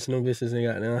 I've been watching them bitches in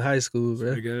goddamn high school,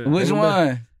 bro. Which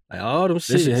one? Like, all them That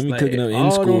shit shit, had me like, cooking up in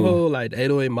all school. them whole, like, the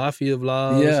 808 Mafia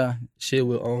vlogs. Yeah. Shit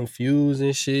with Fuse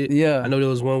and shit. Yeah. I know there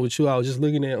was one with you I was just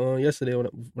looking at yesterday when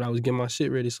I was getting my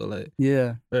shit ready. So, like,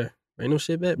 Yeah. bring them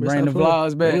shit back, bro. Bring the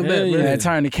vlogs back. Bring it back, bro. Yeah,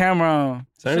 turn the camera on.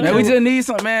 Man, we just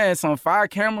need some fire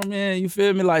camera, man. You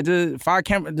feel me? Like, just fire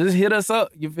camera, just hit us up.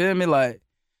 You feel me? Like,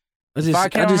 fire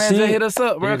camera, man, just hit us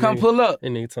up, bro. Come pull up. That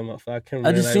nigga talking about fire camera.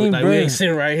 I just like, seen, like, bro. we ain't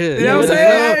sitting right here. You know what I'm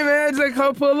saying? Hey, man, just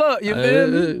come pull up. You feel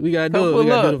me? We gotta Come do it. pull We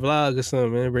gotta up. do the vlog or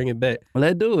something, man. Bring it back.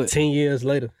 Let's do it. 10 years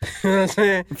later. You know what I'm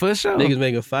saying? For sure. Niggas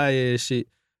making fire ass shit.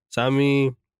 So, I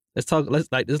mean, let's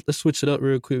switch it up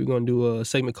real quick. We're gonna do a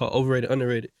segment called Overrated,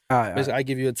 Underrated. All right. Basically, I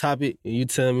give you a topic and you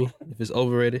tell me if it's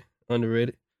overrated,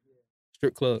 underrated.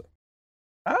 Strip club.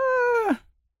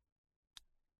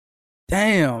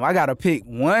 Damn, I gotta pick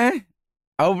one.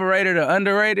 Overrated or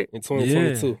underrated? In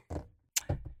 2022.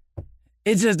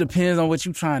 It just depends on what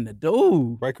you trying to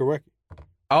do. Break a record.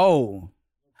 Oh,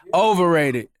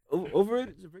 overrated.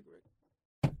 Overrated?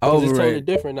 It's totally Overrated.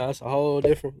 different now. It's a whole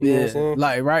different. You know what I'm Yeah, saying?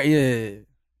 like right. Yeah, I ain't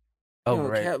gonna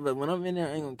overrated. cap, but when I'm in there,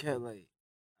 I ain't gonna cap. Like,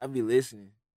 I be listening.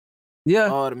 Yeah.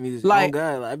 All the music. Like- Oh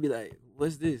God, like, I be like,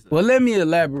 what's this? Well, let me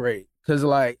elaborate. Cause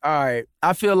like, all right,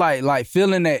 I feel like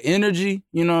feeling that energy,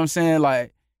 you know what I'm saying?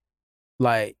 Like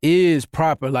is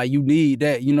proper. Like, you need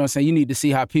that, you know what I'm saying? You need to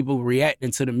see how people reacting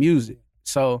to the music.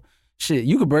 So shit,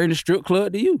 you could bring the strip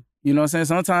club to you. You know what I'm saying?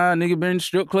 Sometimes nigga bring the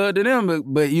strip club to them,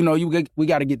 but you know, we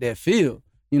gotta get that feel.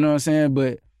 You know what I'm saying?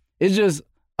 But it's just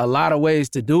a lot of ways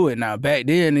to do it now. Back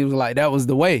then it was like that was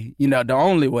the way, you know, the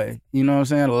only way. You know what I'm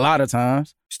saying? A lot of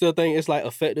times. Still think it's like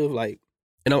effective, like,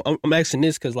 and I'm asking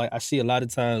this because like I see a lot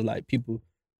of times like people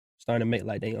starting to make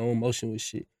like their own motion with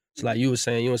shit. It's like you were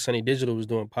saying, you and Sunny Digital was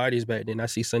doing parties back then. I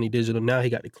see Sunny Digital now. He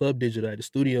got the club digital at the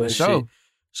studio and shit.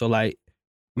 So like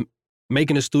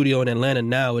making a studio in Atlanta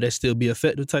now, would that still be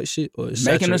effective type shit? Or is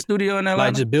Making a saturated? studio in Atlanta?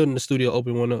 Like just building the studio,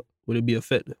 open one up, would it be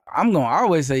effective? I'm gonna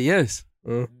always say yes.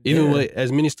 Even Yeah. with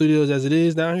as many studios as it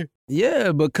is down here?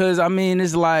 Yeah, because I mean,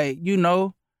 it's like, you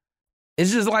know,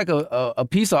 it's just like a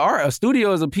piece of art. A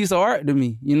studio is a piece of art to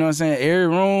me. You know what I'm saying? Every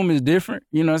room is different.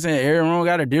 You know what I'm saying? Every room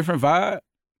got a different vibe.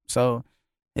 So,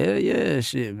 hell yeah,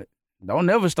 shit. Don't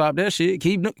never stop that shit.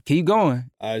 Keep going.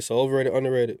 All right, so overrated,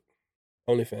 underrated,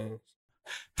 OnlyFans.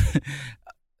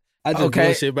 I just Okay.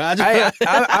 bullshit, bro.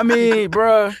 I mean,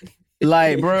 bruh,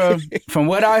 Like, bro, from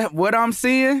what I'm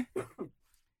seeing,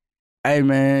 hey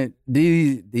man,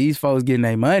 these folks getting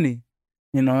their money.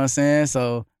 You know what I'm saying?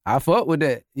 So I fuck with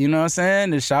that. You know what I'm saying?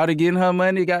 The shawty getting her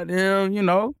money, goddamn, you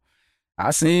know.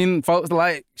 I seen folks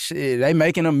like, shit, they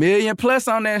making $1 million plus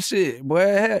on that shit. Boy,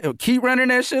 hell, keep running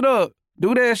that shit up.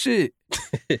 Do that shit.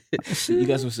 You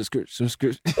got some subscription.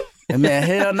 Man,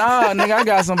 hell nah, nigga. I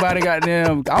got somebody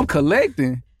goddamn, I'm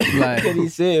collecting. Like, What he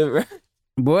said, bro.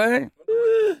 boy,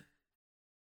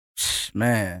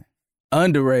 man,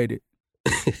 underrated.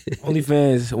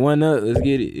 OnlyFans, one up. Let's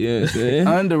get it. Yeah, you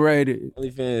know Underrated.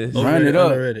 OnlyFans. Run it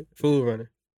up. Overrated. Food running.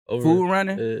 Food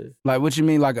running? Yeah. Like, what you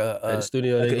mean? Like At the a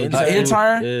studio. like they an go an to-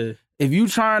 intern? Yeah. If you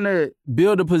trying to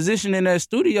build a position in that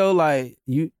studio, like,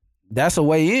 that's a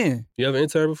way in. You ever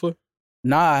intern before?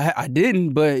 Nah, I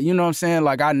didn't, but you know what I'm saying?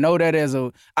 Like, I know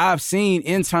that I've seen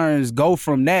interns go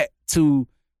from that to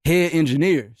head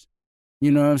engineers.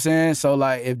 You know what I'm saying? So,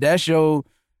 like, if that's your,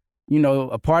 you know,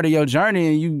 a part of your journey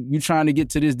and you trying to get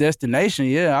to this destination,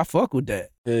 yeah, I fuck with that.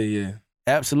 Hell yeah.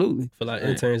 Absolutely. I feel like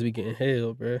interns be getting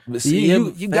hell, bro. But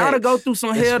You gotta go through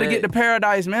some That's hell to get to facts.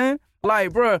 paradise, man.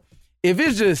 Like, bro, if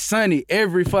it's just sunny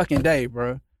every fucking day,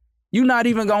 bro, you not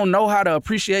even gonna know how to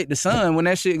appreciate the sun when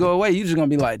that shit go away. You just gonna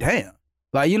be like, damn.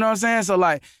 Like, you know what I'm saying? So,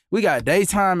 like, we got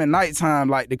daytime and nighttime,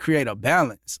 like, to create a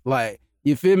balance. Like,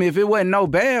 you feel me? If it wasn't no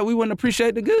bad, we wouldn't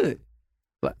appreciate the good.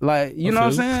 Like, you know what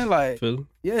I'm saying? Like, Feel?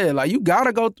 yeah, like, you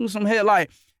gotta go through some hell.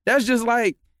 Like, that's just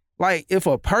like if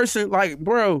a person, like,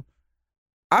 bro,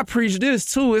 I preach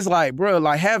this too. It's like, bro,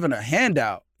 like having a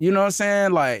handout. You know what I'm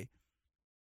saying? Like,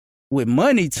 with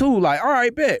money too. Like, all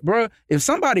right, bet, bro. If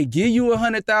somebody give you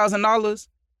 $100,000,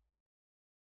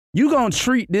 you gonna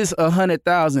treat this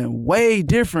 $100,000 way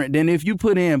different than if you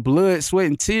put in blood, sweat,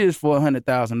 and tears for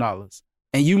 $100,000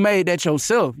 and you made that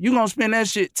yourself. You gonna spend that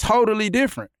shit totally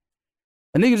different.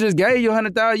 A nigga just gave you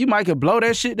 $100,000, you might could blow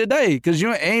that shit today because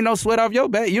you ain't no sweat off your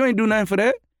back. You ain't do nothing for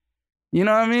that. You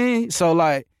know what I mean? So,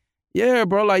 like, yeah,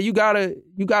 bro, like, you gotta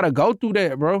go through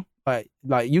that, bro.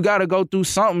 Like you gotta go through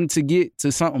something to get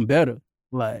to something better.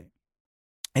 Like,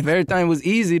 if everything was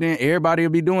easy, then everybody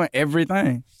would be doing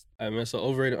everything. All right, man, so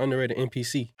overrated, underrated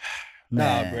NPC. Nah,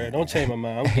 Man. bro, don't change my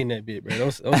mind. I'm getting that bit, bro.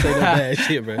 Don't say no bad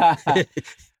shit, bro.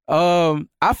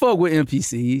 I fuck with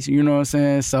NPCs, you know what I'm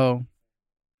saying? So,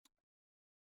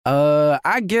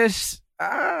 I guess,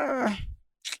 but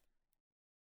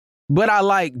I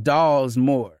like dolls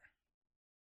more.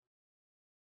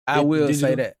 I will say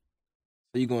Digital? that.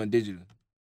 So you going digital?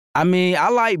 I mean, I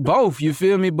like both, you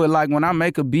feel me? But, like, when I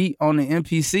make a beat on the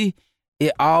NPC,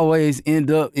 it always end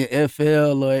up in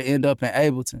FL or it end up in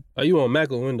Ableton. Are you on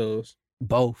Mac or Windows?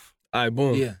 Both. All right,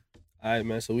 boom. Yeah. All right,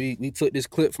 man. So we took this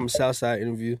clip from Southside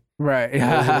interview. Right. And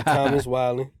I was in the comments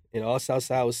wilding, and all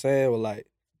Southside was saying was like,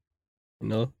 you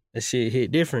know, that shit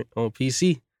hit different on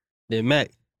PC than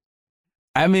Mac.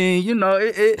 I mean, you know,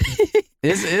 it's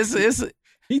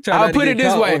He tried I'll not to put get it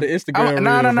this caught way. on the Instagram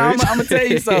No. reel, I'm bitch. gonna tell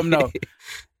you something though.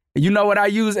 You know what I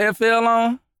use FL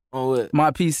on? On what?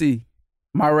 My PC,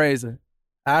 my Razer.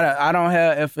 I don't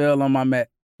have FL on my Mac.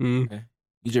 Mm.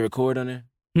 You just record on there?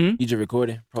 Hmm? You just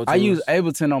recording? Pro I use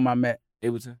Tools? Ableton on my Mac.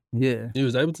 Ableton? Yeah, You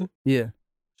was Ableton? yeah.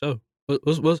 Sure.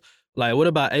 What's like? What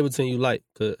about Ableton you like?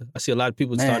 Cause I see a lot of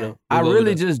people starting. Man, I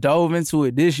really just dove into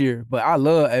it this year, but I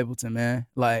love Ableton, man.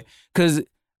 Like, cause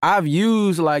I've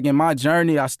used, like, in my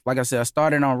journey, like I said, I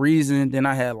started on Reason, then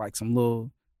I had like some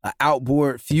little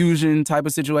outboard fusion type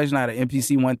of situation. I had an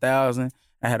MPC 1000,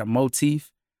 I had a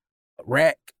Motif, a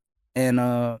rack, and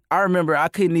I remember I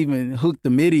couldn't even hook the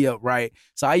MIDI up right,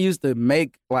 so I used to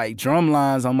make like drum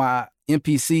lines on my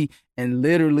MPC and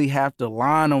literally have to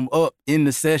line them up in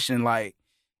the session, like,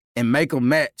 and make them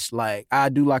match. Like, I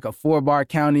do like a 4-bar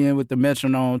count in with the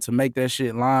metronome to make that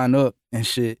shit line up and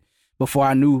shit before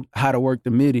I knew how to work the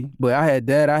MIDI. But I had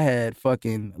that. I had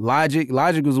fucking Logic.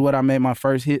 Logic was what I made my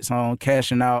first hits on,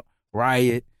 Cashing Out,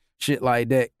 Riot, shit like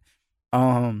that.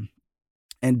 And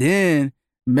then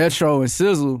Metro and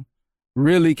Sizzle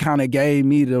really kind of gave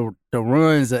me the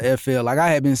runs of FL. Like, I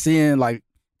had been seeing, like,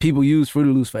 people use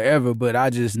Fruity Loops forever, but I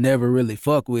just never really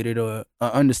fuck with it or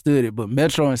understood it. But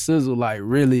Metro and Sizzle, like,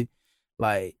 really,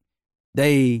 like,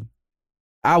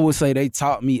 I would say they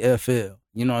taught me FL.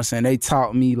 You know what I'm saying? They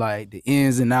taught me, like, the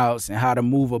ins and outs and how to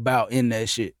move about in that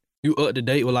shit. You up to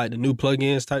date with like the new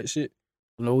plugins type shit?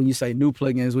 You know, when you say new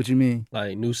plugins, what you mean?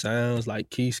 Like new sounds, like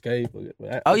Keyscape.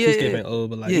 Oh, yeah, Keyscape yeah. ain't old,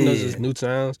 but like, Yeah, you know, yeah, just yeah. new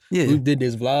sounds. Yeah. We did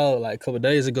this vlog like a couple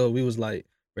days ago. We was like,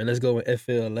 Bro, let's go with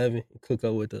FL11 and cook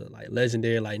up with the like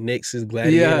legendary like Nexus,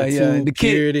 Gladiator, Yeah, 2, the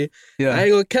kit. Purity. Yeah, I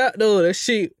ain't gonna cap though. That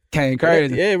shit came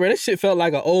crazy. Yeah, bro, that shit felt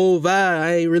like an old vibe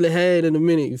I ain't really had in a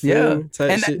minute. You feel me? Type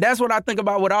and shit. that's what I think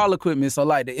about with all equipment. So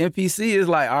like the MPC is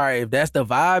like, all right, if that's the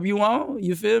vibe you want,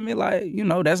 you feel me? Like, you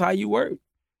know, that's how you work.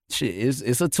 Shit,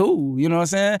 it's a tool. You know what I'm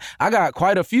saying? I got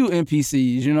quite a few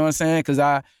MPCs. You know what I'm saying? Because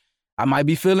I might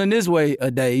be feeling this way a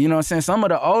day. You know what I'm saying? Some of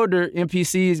the older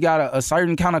MPCs got a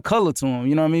certain kind of color to them.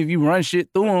 You know what I mean? If you run shit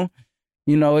through them,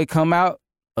 you know, it come out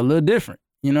a little different.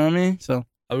 You know what I mean? So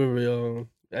I remember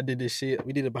I did this shit.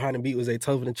 We did it behind the beat with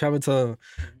Zaytoven and Traverton.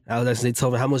 I was asking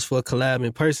Zaytoven how much for a collab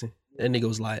in person. That nigga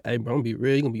was like, hey, bro, I'm gonna be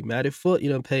real. You gonna be mad as fuck. You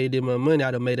done paid them my money.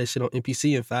 I done made that shit on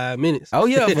NPC in 5 minutes. oh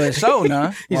yeah, for sure,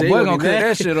 nah. He My said boy he gonna cut mad.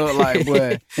 that shit up like,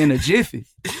 boy, in a jiffy.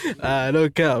 No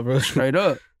count, bro. Straight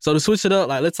up. So to switch it up,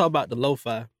 like let's talk about the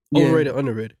Lofi. Yeah. Overrated,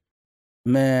 underrated.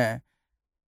 Man.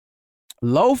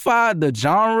 Lo-fi, the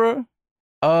genre,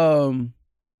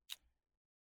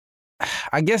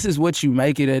 I guess it's what you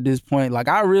make it at this point. Like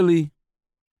I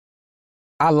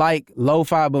like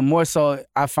lo-fi, but more so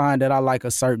I find that I like a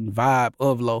certain vibe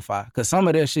of lo-fi. Cause some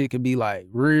of that shit could be like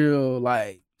real,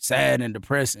 like sad and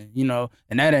depressing, you know,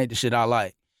 and that ain't the shit I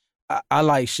like. I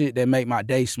like shit that make my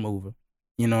day smoother.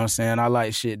 You know what I'm saying? I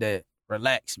like shit that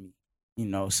relax me, you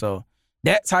know, so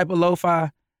that type of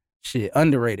lo-fi, shit,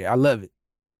 underrated. I love it.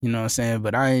 You know what I'm saying?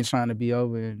 But I ain't trying to be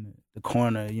over in the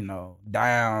corner, you know,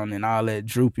 down and all that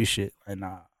droopy shit. Like,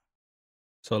 nah.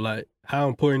 So like, how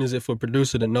important is it for a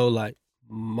producer to know like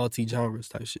multi-genres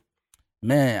type shit?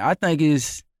 Man, I think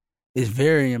it's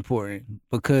very important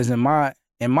because in my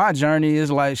journey,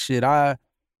 it's like shit, I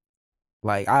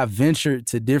ventured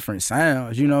to different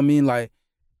sounds. You know what I mean? Like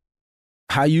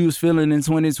how you was feeling in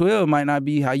 2012 might not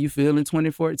be how you feel in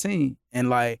 2014. And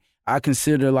like I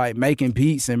consider like making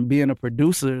beats and being a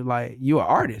producer, like you an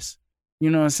artist. You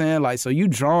know what I'm saying? Like, so you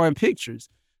drawing pictures.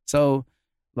 So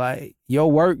like your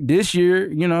work this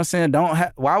year, you know what I'm saying,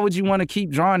 why would you want to keep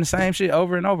drawing the same shit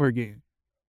over and over again?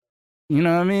 You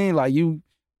know what I mean? Like you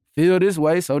feel this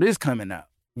way, so this coming out,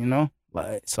 you know?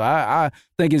 Like, so I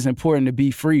think it's important to be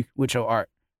free with your art.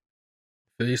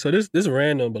 So this is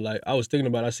random, but like I was thinking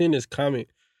about it. I seen this comment.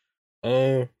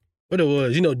 What it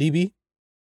was, you know, DB?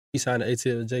 He signed to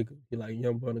ATL Jacob. He like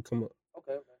young boy to come up.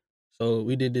 Okay. So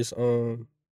we did this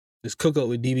cook up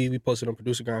with DB. We posted on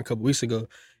Producer Grind a couple weeks ago.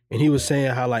 And he was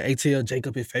saying how like ATL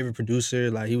Jacob his favorite producer.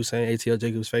 Like he was saying ATL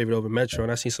Jacob's favorite over Metro.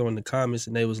 And I seen someone in the comments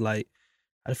and they was like,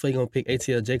 how the fuck you gonna pick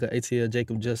ATL Jacob? ATL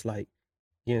Jacob just like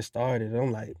getting started. And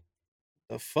I'm like,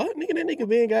 the fuck, nigga? That nigga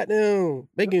been goddamn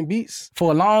making beats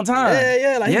For a long time.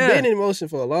 Yeah, like Yeah. he been in motion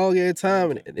for a long ass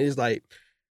time. And it's like,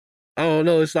 I don't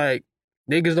know, it's like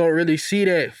niggas don't really see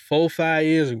that 4-5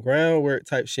 years of groundwork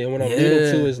type shit. And what I'm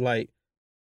leading to is like,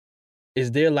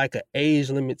 is there like an age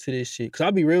limit to this shit? Cause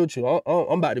I'll be real with you,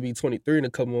 I'm about to be 23 in a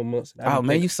couple more months. Oh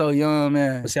man, you so young,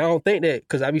 man. But see, I don't think that,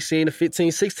 cause I be seeing the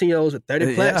 15, 16-year-olds with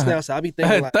 30 plaques now, so I be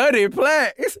thinking like, 30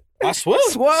 plaques. I swear.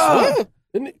 Swear.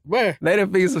 Bruh. They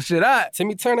done figure some shit out.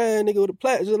 Timmy Turner ass nigga with a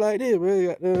plaque just like this,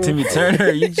 bro. Timmy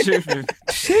Turner, you tripping?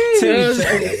 You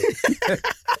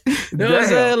know what I'm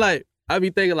saying? Like, I be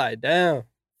thinking like, damn,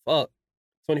 fuck,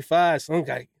 25, some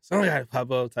guy to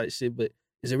pop up type shit, but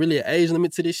is it really an age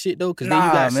limit to this shit though? Cause then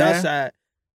you got man. Southside,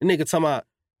 the nigga talking about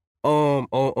on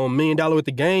 $1 million with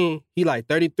the game, he like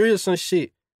 33 or some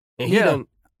shit. And he done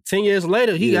 10 years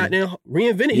later, he got them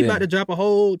reinvented. He about to drop a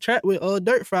whole track with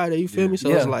Dirt Friday, you feel me?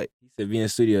 So it's like, He said be in the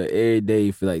studio every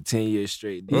day for like 10 years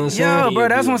straight. You know what I'm saying? Yeah, bro,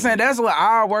 that's what I'm saying. That's what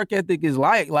our work ethic is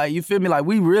like. Like, you feel me? Like,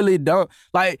 we really don't,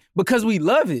 like, because we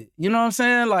love it. You know what I'm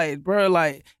saying? Like, bro,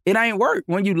 like, it ain't work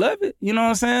when you love it. You know what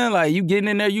I'm saying? Like, you getting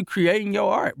in there, you creating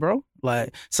your art, bro.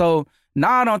 Like, so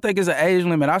now I don't think it's an age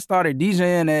limit. I started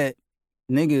DJing at,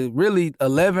 nigga, really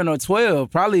 11 or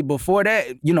 12, probably before that,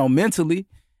 you know, mentally.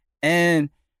 And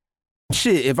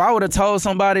shit, if I would have told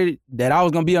somebody that I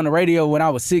was gonna be on the radio when I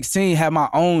was 16, have my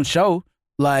own show,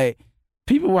 like,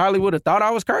 people probably would have thought I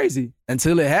was crazy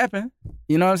until it happened.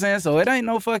 You know what I'm saying? So it ain't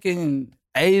no fucking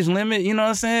age limit. You know what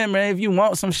I'm saying, man? If you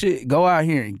want some shit, go out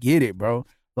here and get it, bro.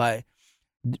 Like,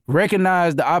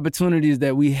 recognize the opportunities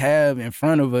that we have in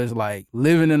front of us, like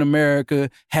living in America,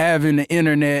 having the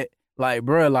internet, like,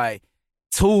 bro, like,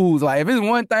 tools. Like, if it's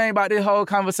one thing about this whole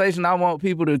conversation I want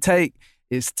people to take,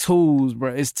 it's tools,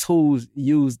 bro. It's tools.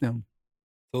 Use them.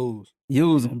 tools.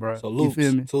 Use them, bro. So you loops,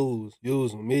 feel me? tools,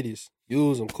 use them, middies,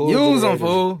 use them, chords. Use them,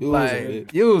 fool. Use Like, them,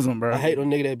 use them, bro. I hate them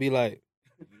nigga that be like,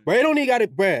 bro, it don't even got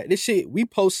it, bro. This shit, we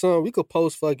post some, we could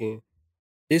post fucking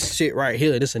this shit right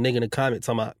here. This a nigga in the comment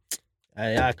talking about,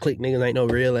 I click niggas ain't no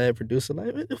real ad producer.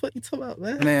 Like, what the fuck you talking about,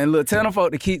 man? Man, look, tell them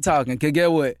folk to keep talking. Cause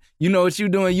get what? You know what you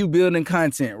doing? You building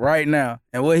content right now.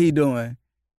 And what he doing?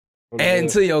 Adding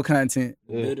to your content.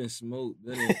 Building smoke.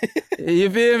 Building. You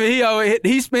feel me?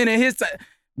 He spending his time.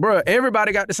 Bro,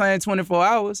 everybody got the same 24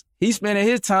 hours. He spending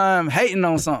his time hating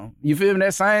on something. You feel me?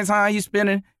 That same time he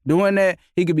spending doing that,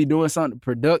 he could be doing something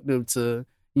productive to,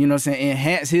 you know what I'm saying,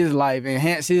 enhance his life,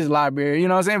 enhance his library. You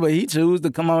know what I'm saying? But he choose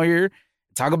to come on here,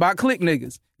 talk about click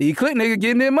niggas. These click niggas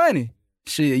getting their money.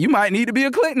 Shit, you might need to be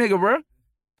a click nigga, bro.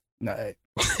 Nah.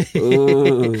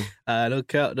 Don't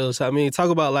count those. So, I mean, talk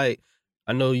about like,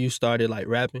 I know you started like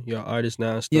rapping. You're an artist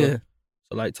now and stuff. Yeah.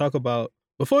 So like, talk about,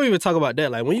 before we even talk about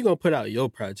that, like when you gonna put out your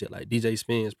project, like DJ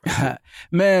Spinz project?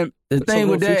 Man, the thing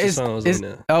with that is,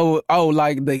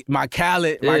 like my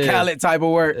Khaled type of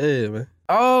work. Yeah,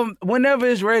 man. Whenever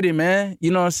it's ready, man.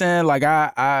 You know what I'm saying? Like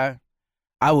I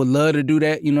would love to do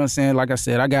that. You know what I'm saying? Like I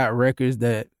said, I got records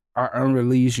that are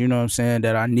unreleased. You know what I'm saying?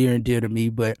 That are near and dear to me.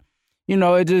 But you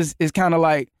know, it's kind of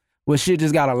like, well, shit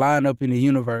just got to line up in the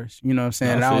universe. You know what I'm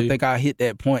saying? And I don't think I hit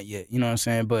that point yet. You know what I'm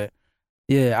saying? But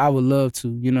yeah, I would love to.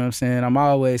 You know what I'm saying? I'm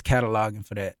always cataloging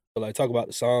for that. So like, talk about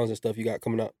the songs and stuff you got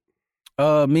coming up.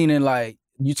 Meaning like,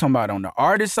 you talking about on the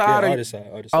artist side? Yeah, artist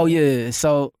side. Oh, yeah.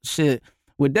 So, shit.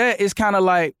 With that, it's kind of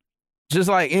like, just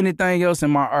like anything else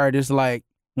in my art, it's like,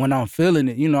 when I'm feeling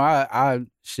it, you know, I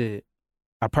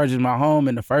purchased my home,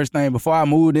 and the first thing, before I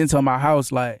moved into my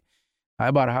house, like,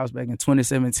 I bought a house back in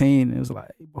 2017. It was like,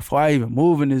 before I even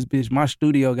move in this bitch, my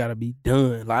studio got to be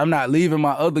done. Like, I'm not leaving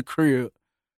my other crib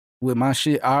with my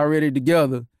shit already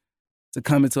together to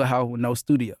come into a house with no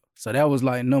studio. So that was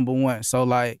like number one. So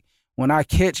like, when I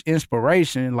catch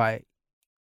inspiration, like,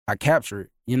 I capture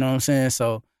it. You know what I'm saying?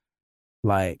 So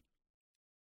like,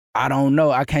 I don't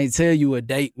know. I can't tell you a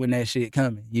date when that shit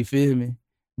coming. You feel me?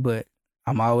 But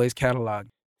I'm always cataloging.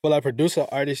 Well, like producer,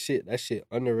 artist shit, that shit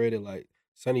underrated. Like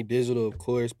Sunny Digital, of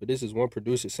course, but this is one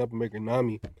producer, Sample Maker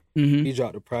Nami. Mm-hmm. He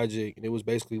dropped a project, and it was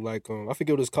basically like, I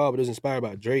forget what it's called, but it was inspired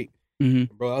by Drake.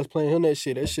 Mm-hmm. Bro, I was playing him that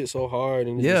shit. That shit so hard,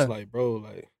 and it's just like, bro,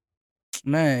 like.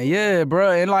 Man, yeah,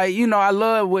 bro. And like, you know, I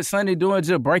love what Sunny doing,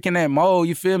 just breaking that mold,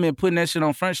 you feel me, and putting that shit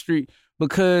on Front Street.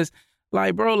 Because,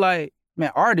 like, bro, like,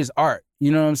 man, art is art.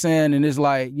 You know what I'm saying? And it's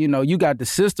like, you know, you got the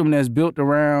system that's built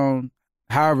around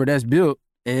however that's built.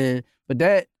 But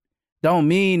that don't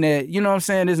mean that, you know what I'm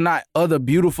saying, there's not other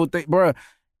beautiful things. Bro,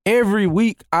 every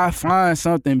week I find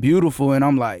something beautiful and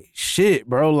I'm like, shit,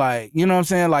 bro. Like, you know what I'm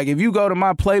saying? Like, if you go to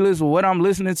my playlist or what I'm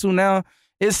listening to now,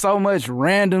 it's so much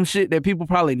random shit that people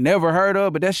probably never heard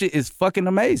of, but that shit is fucking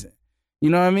amazing.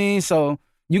 You know what I mean? So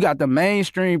you got the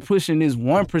mainstream pushing this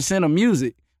 1% of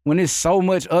music when there's so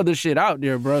much other shit out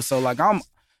there, bro. So, like,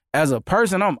 as a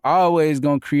person, I'm always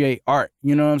gonna create art.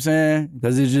 You know what I'm saying?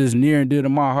 Because it's just near and dear to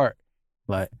my heart.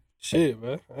 Like, shit,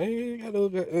 bro. I ain't got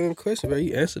no question, bro.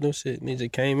 You answered them shit. Nigga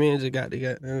just came in, just got the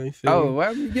goddamn. You feel me?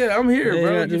 Well, yeah, I'm here, yeah,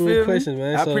 bro. You feel questions,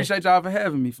 man. I appreciate y'all for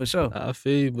having me, for sure. I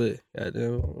feel you, but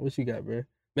goddamn, what you got, bro?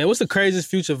 Man, what's the craziest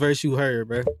Future verse you heard,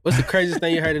 bro? What's the craziest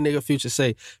thing you heard a nigga Future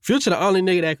say? Future the only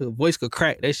nigga that voice could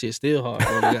crack. That shit still hard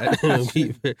on the goddamn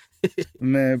beat, bro.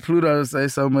 Man, Pluto say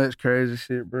so much crazy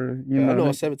shit, bro. You know I know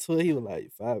on 712, he was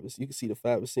like 5%. You can see the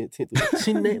 5% tint through the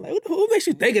chin name. Like, what makes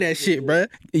you think of that shit, bro?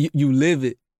 You live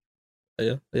it.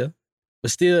 Yeah.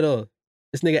 But still, though,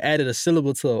 this nigga added a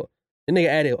syllable to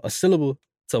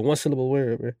a one syllable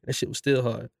word, bro. That shit was still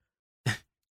hard.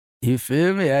 You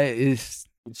feel me? It's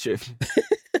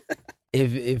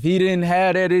if he didn't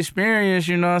have that experience,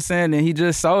 you know what I'm saying, then he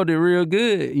just sold it real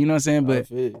good. You know what I'm saying? But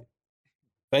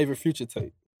favorite Future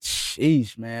tape?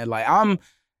 Sheesh, man. Like,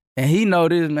 and he know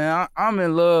this, man. I'm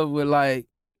in love with like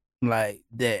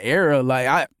that era.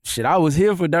 Like, I was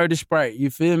here for Dirty Sprite. You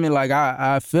feel me? Like,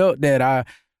 I felt that I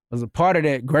was a part of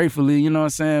that gratefully, you know what I'm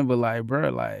saying? But like, bro,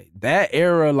 like that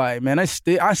era, like, man, I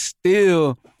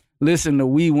still listen to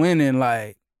We Winning,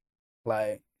 like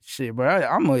shit, bro.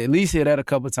 I'm gonna at least hear that a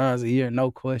couple times a year,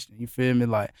 no question. You feel me?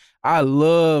 Like, I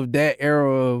love that era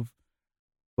of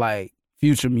like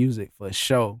Future music for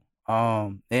sure.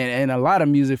 And a lot of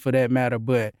music for that matter.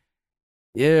 But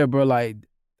yeah, bro, like,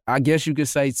 I guess you could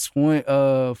say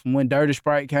from when Dirty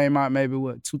Sprite came out, maybe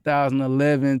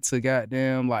 2011 to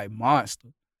goddamn like Monster.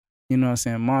 You know what I'm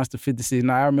saying? Monster 56.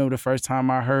 Now I remember the first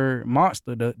time I heard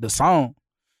Monster, the song.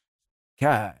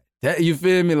 God, that, you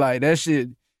feel me? Like, that shit,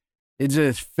 it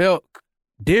just felt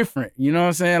different. You know what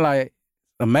I'm saying? Like,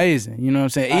 amazing. You know what I'm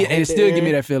saying? It still give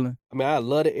me that feeling. I mean, I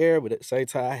love the era, but at the same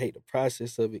time, I hate the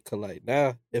process of it. Cause like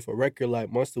now, if a record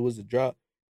like Monster was to drop,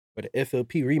 But the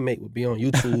FLP remake would be on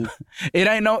YouTube. It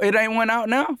ain't one out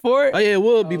now for it. Oh yeah, it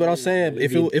would be. But I'm saying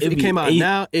if it came out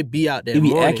now, it'd be out there. It'd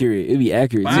be accurate. It'd be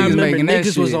accurate. I remember making that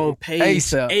niggas was shit on page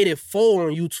ASAP. 84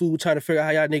 on YouTube trying to figure out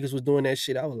how y'all niggas was doing that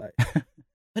shit. I was like,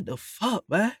 what the fuck,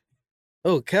 man?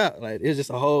 Oh, cap. Like, it's just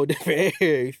a whole different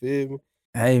area, you feel me?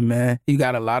 Hey man, you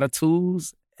got a lot of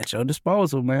tools at your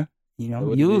disposal, man. You know,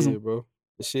 What use it them. is, bro.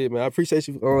 Shit, man. I appreciate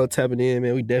you tapping in,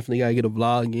 man. We definitely gotta get a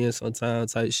vlog again sometime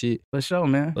type shit. For sure,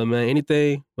 man. But man,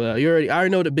 anything, well, I already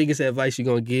know the biggest advice you're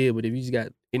gonna give, but if you just got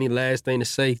any last thing to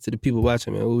say to the people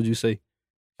watching, man, what would you say?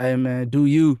 Hey man, do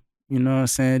you know what I'm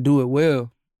saying? Do it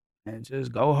well. And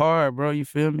just go hard, bro. You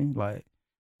feel me? Like,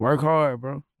 work hard,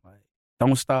 bro. Like,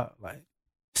 don't stop. Like,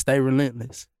 stay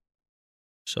relentless.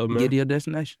 So, man. Get to your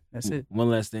destination. That's it. One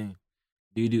last thing.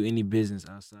 Do you do any business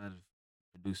outside of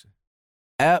producing?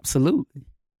 Absolutely.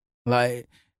 Like,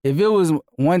 if it was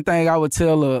one thing I would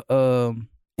tell a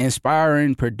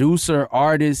inspiring producer,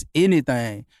 artist,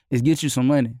 anything, is get you some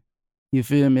money. You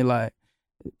feel me? Like,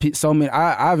 so many.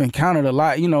 I've encountered a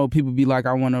lot. You know, people be like,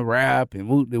 I want to rap and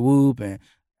whoop the whoop, and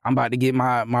I'm about to get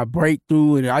my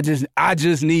breakthrough, and I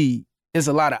just need. It's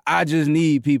a lot of I just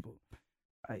need people.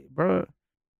 Like, bro,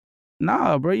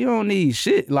 nah, bro, you don't need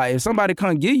shit. Like, if somebody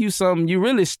come give you something, you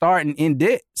really starting in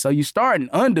debt. So you starting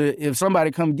under if somebody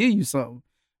come give you something.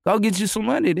 Go get you some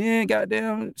money, then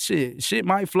goddamn shit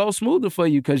might flow smoother for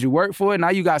you because you work for it.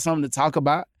 Now you got something to talk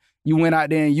about. You went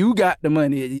out there and you got the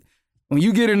money. When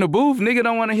you get in the booth, nigga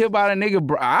don't want to hear about a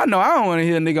nigga. I know I don't want to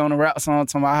hear a nigga on a rap song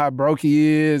talking about how broke he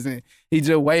is and he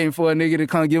just waiting for a nigga to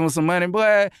come give him some money.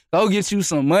 Boy, go get you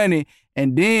some money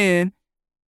and then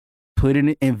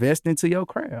invest into your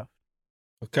craft.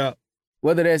 Okay.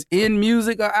 Whether that's in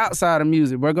music or outside of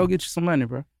music, bro, go get you some money,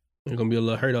 bro. You're gonna be a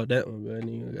little hurt out that one,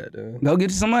 bro. Go get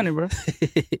you some money, bro.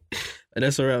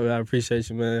 That's all right, man. I appreciate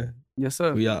you, man. Yes,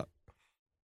 sir. We out.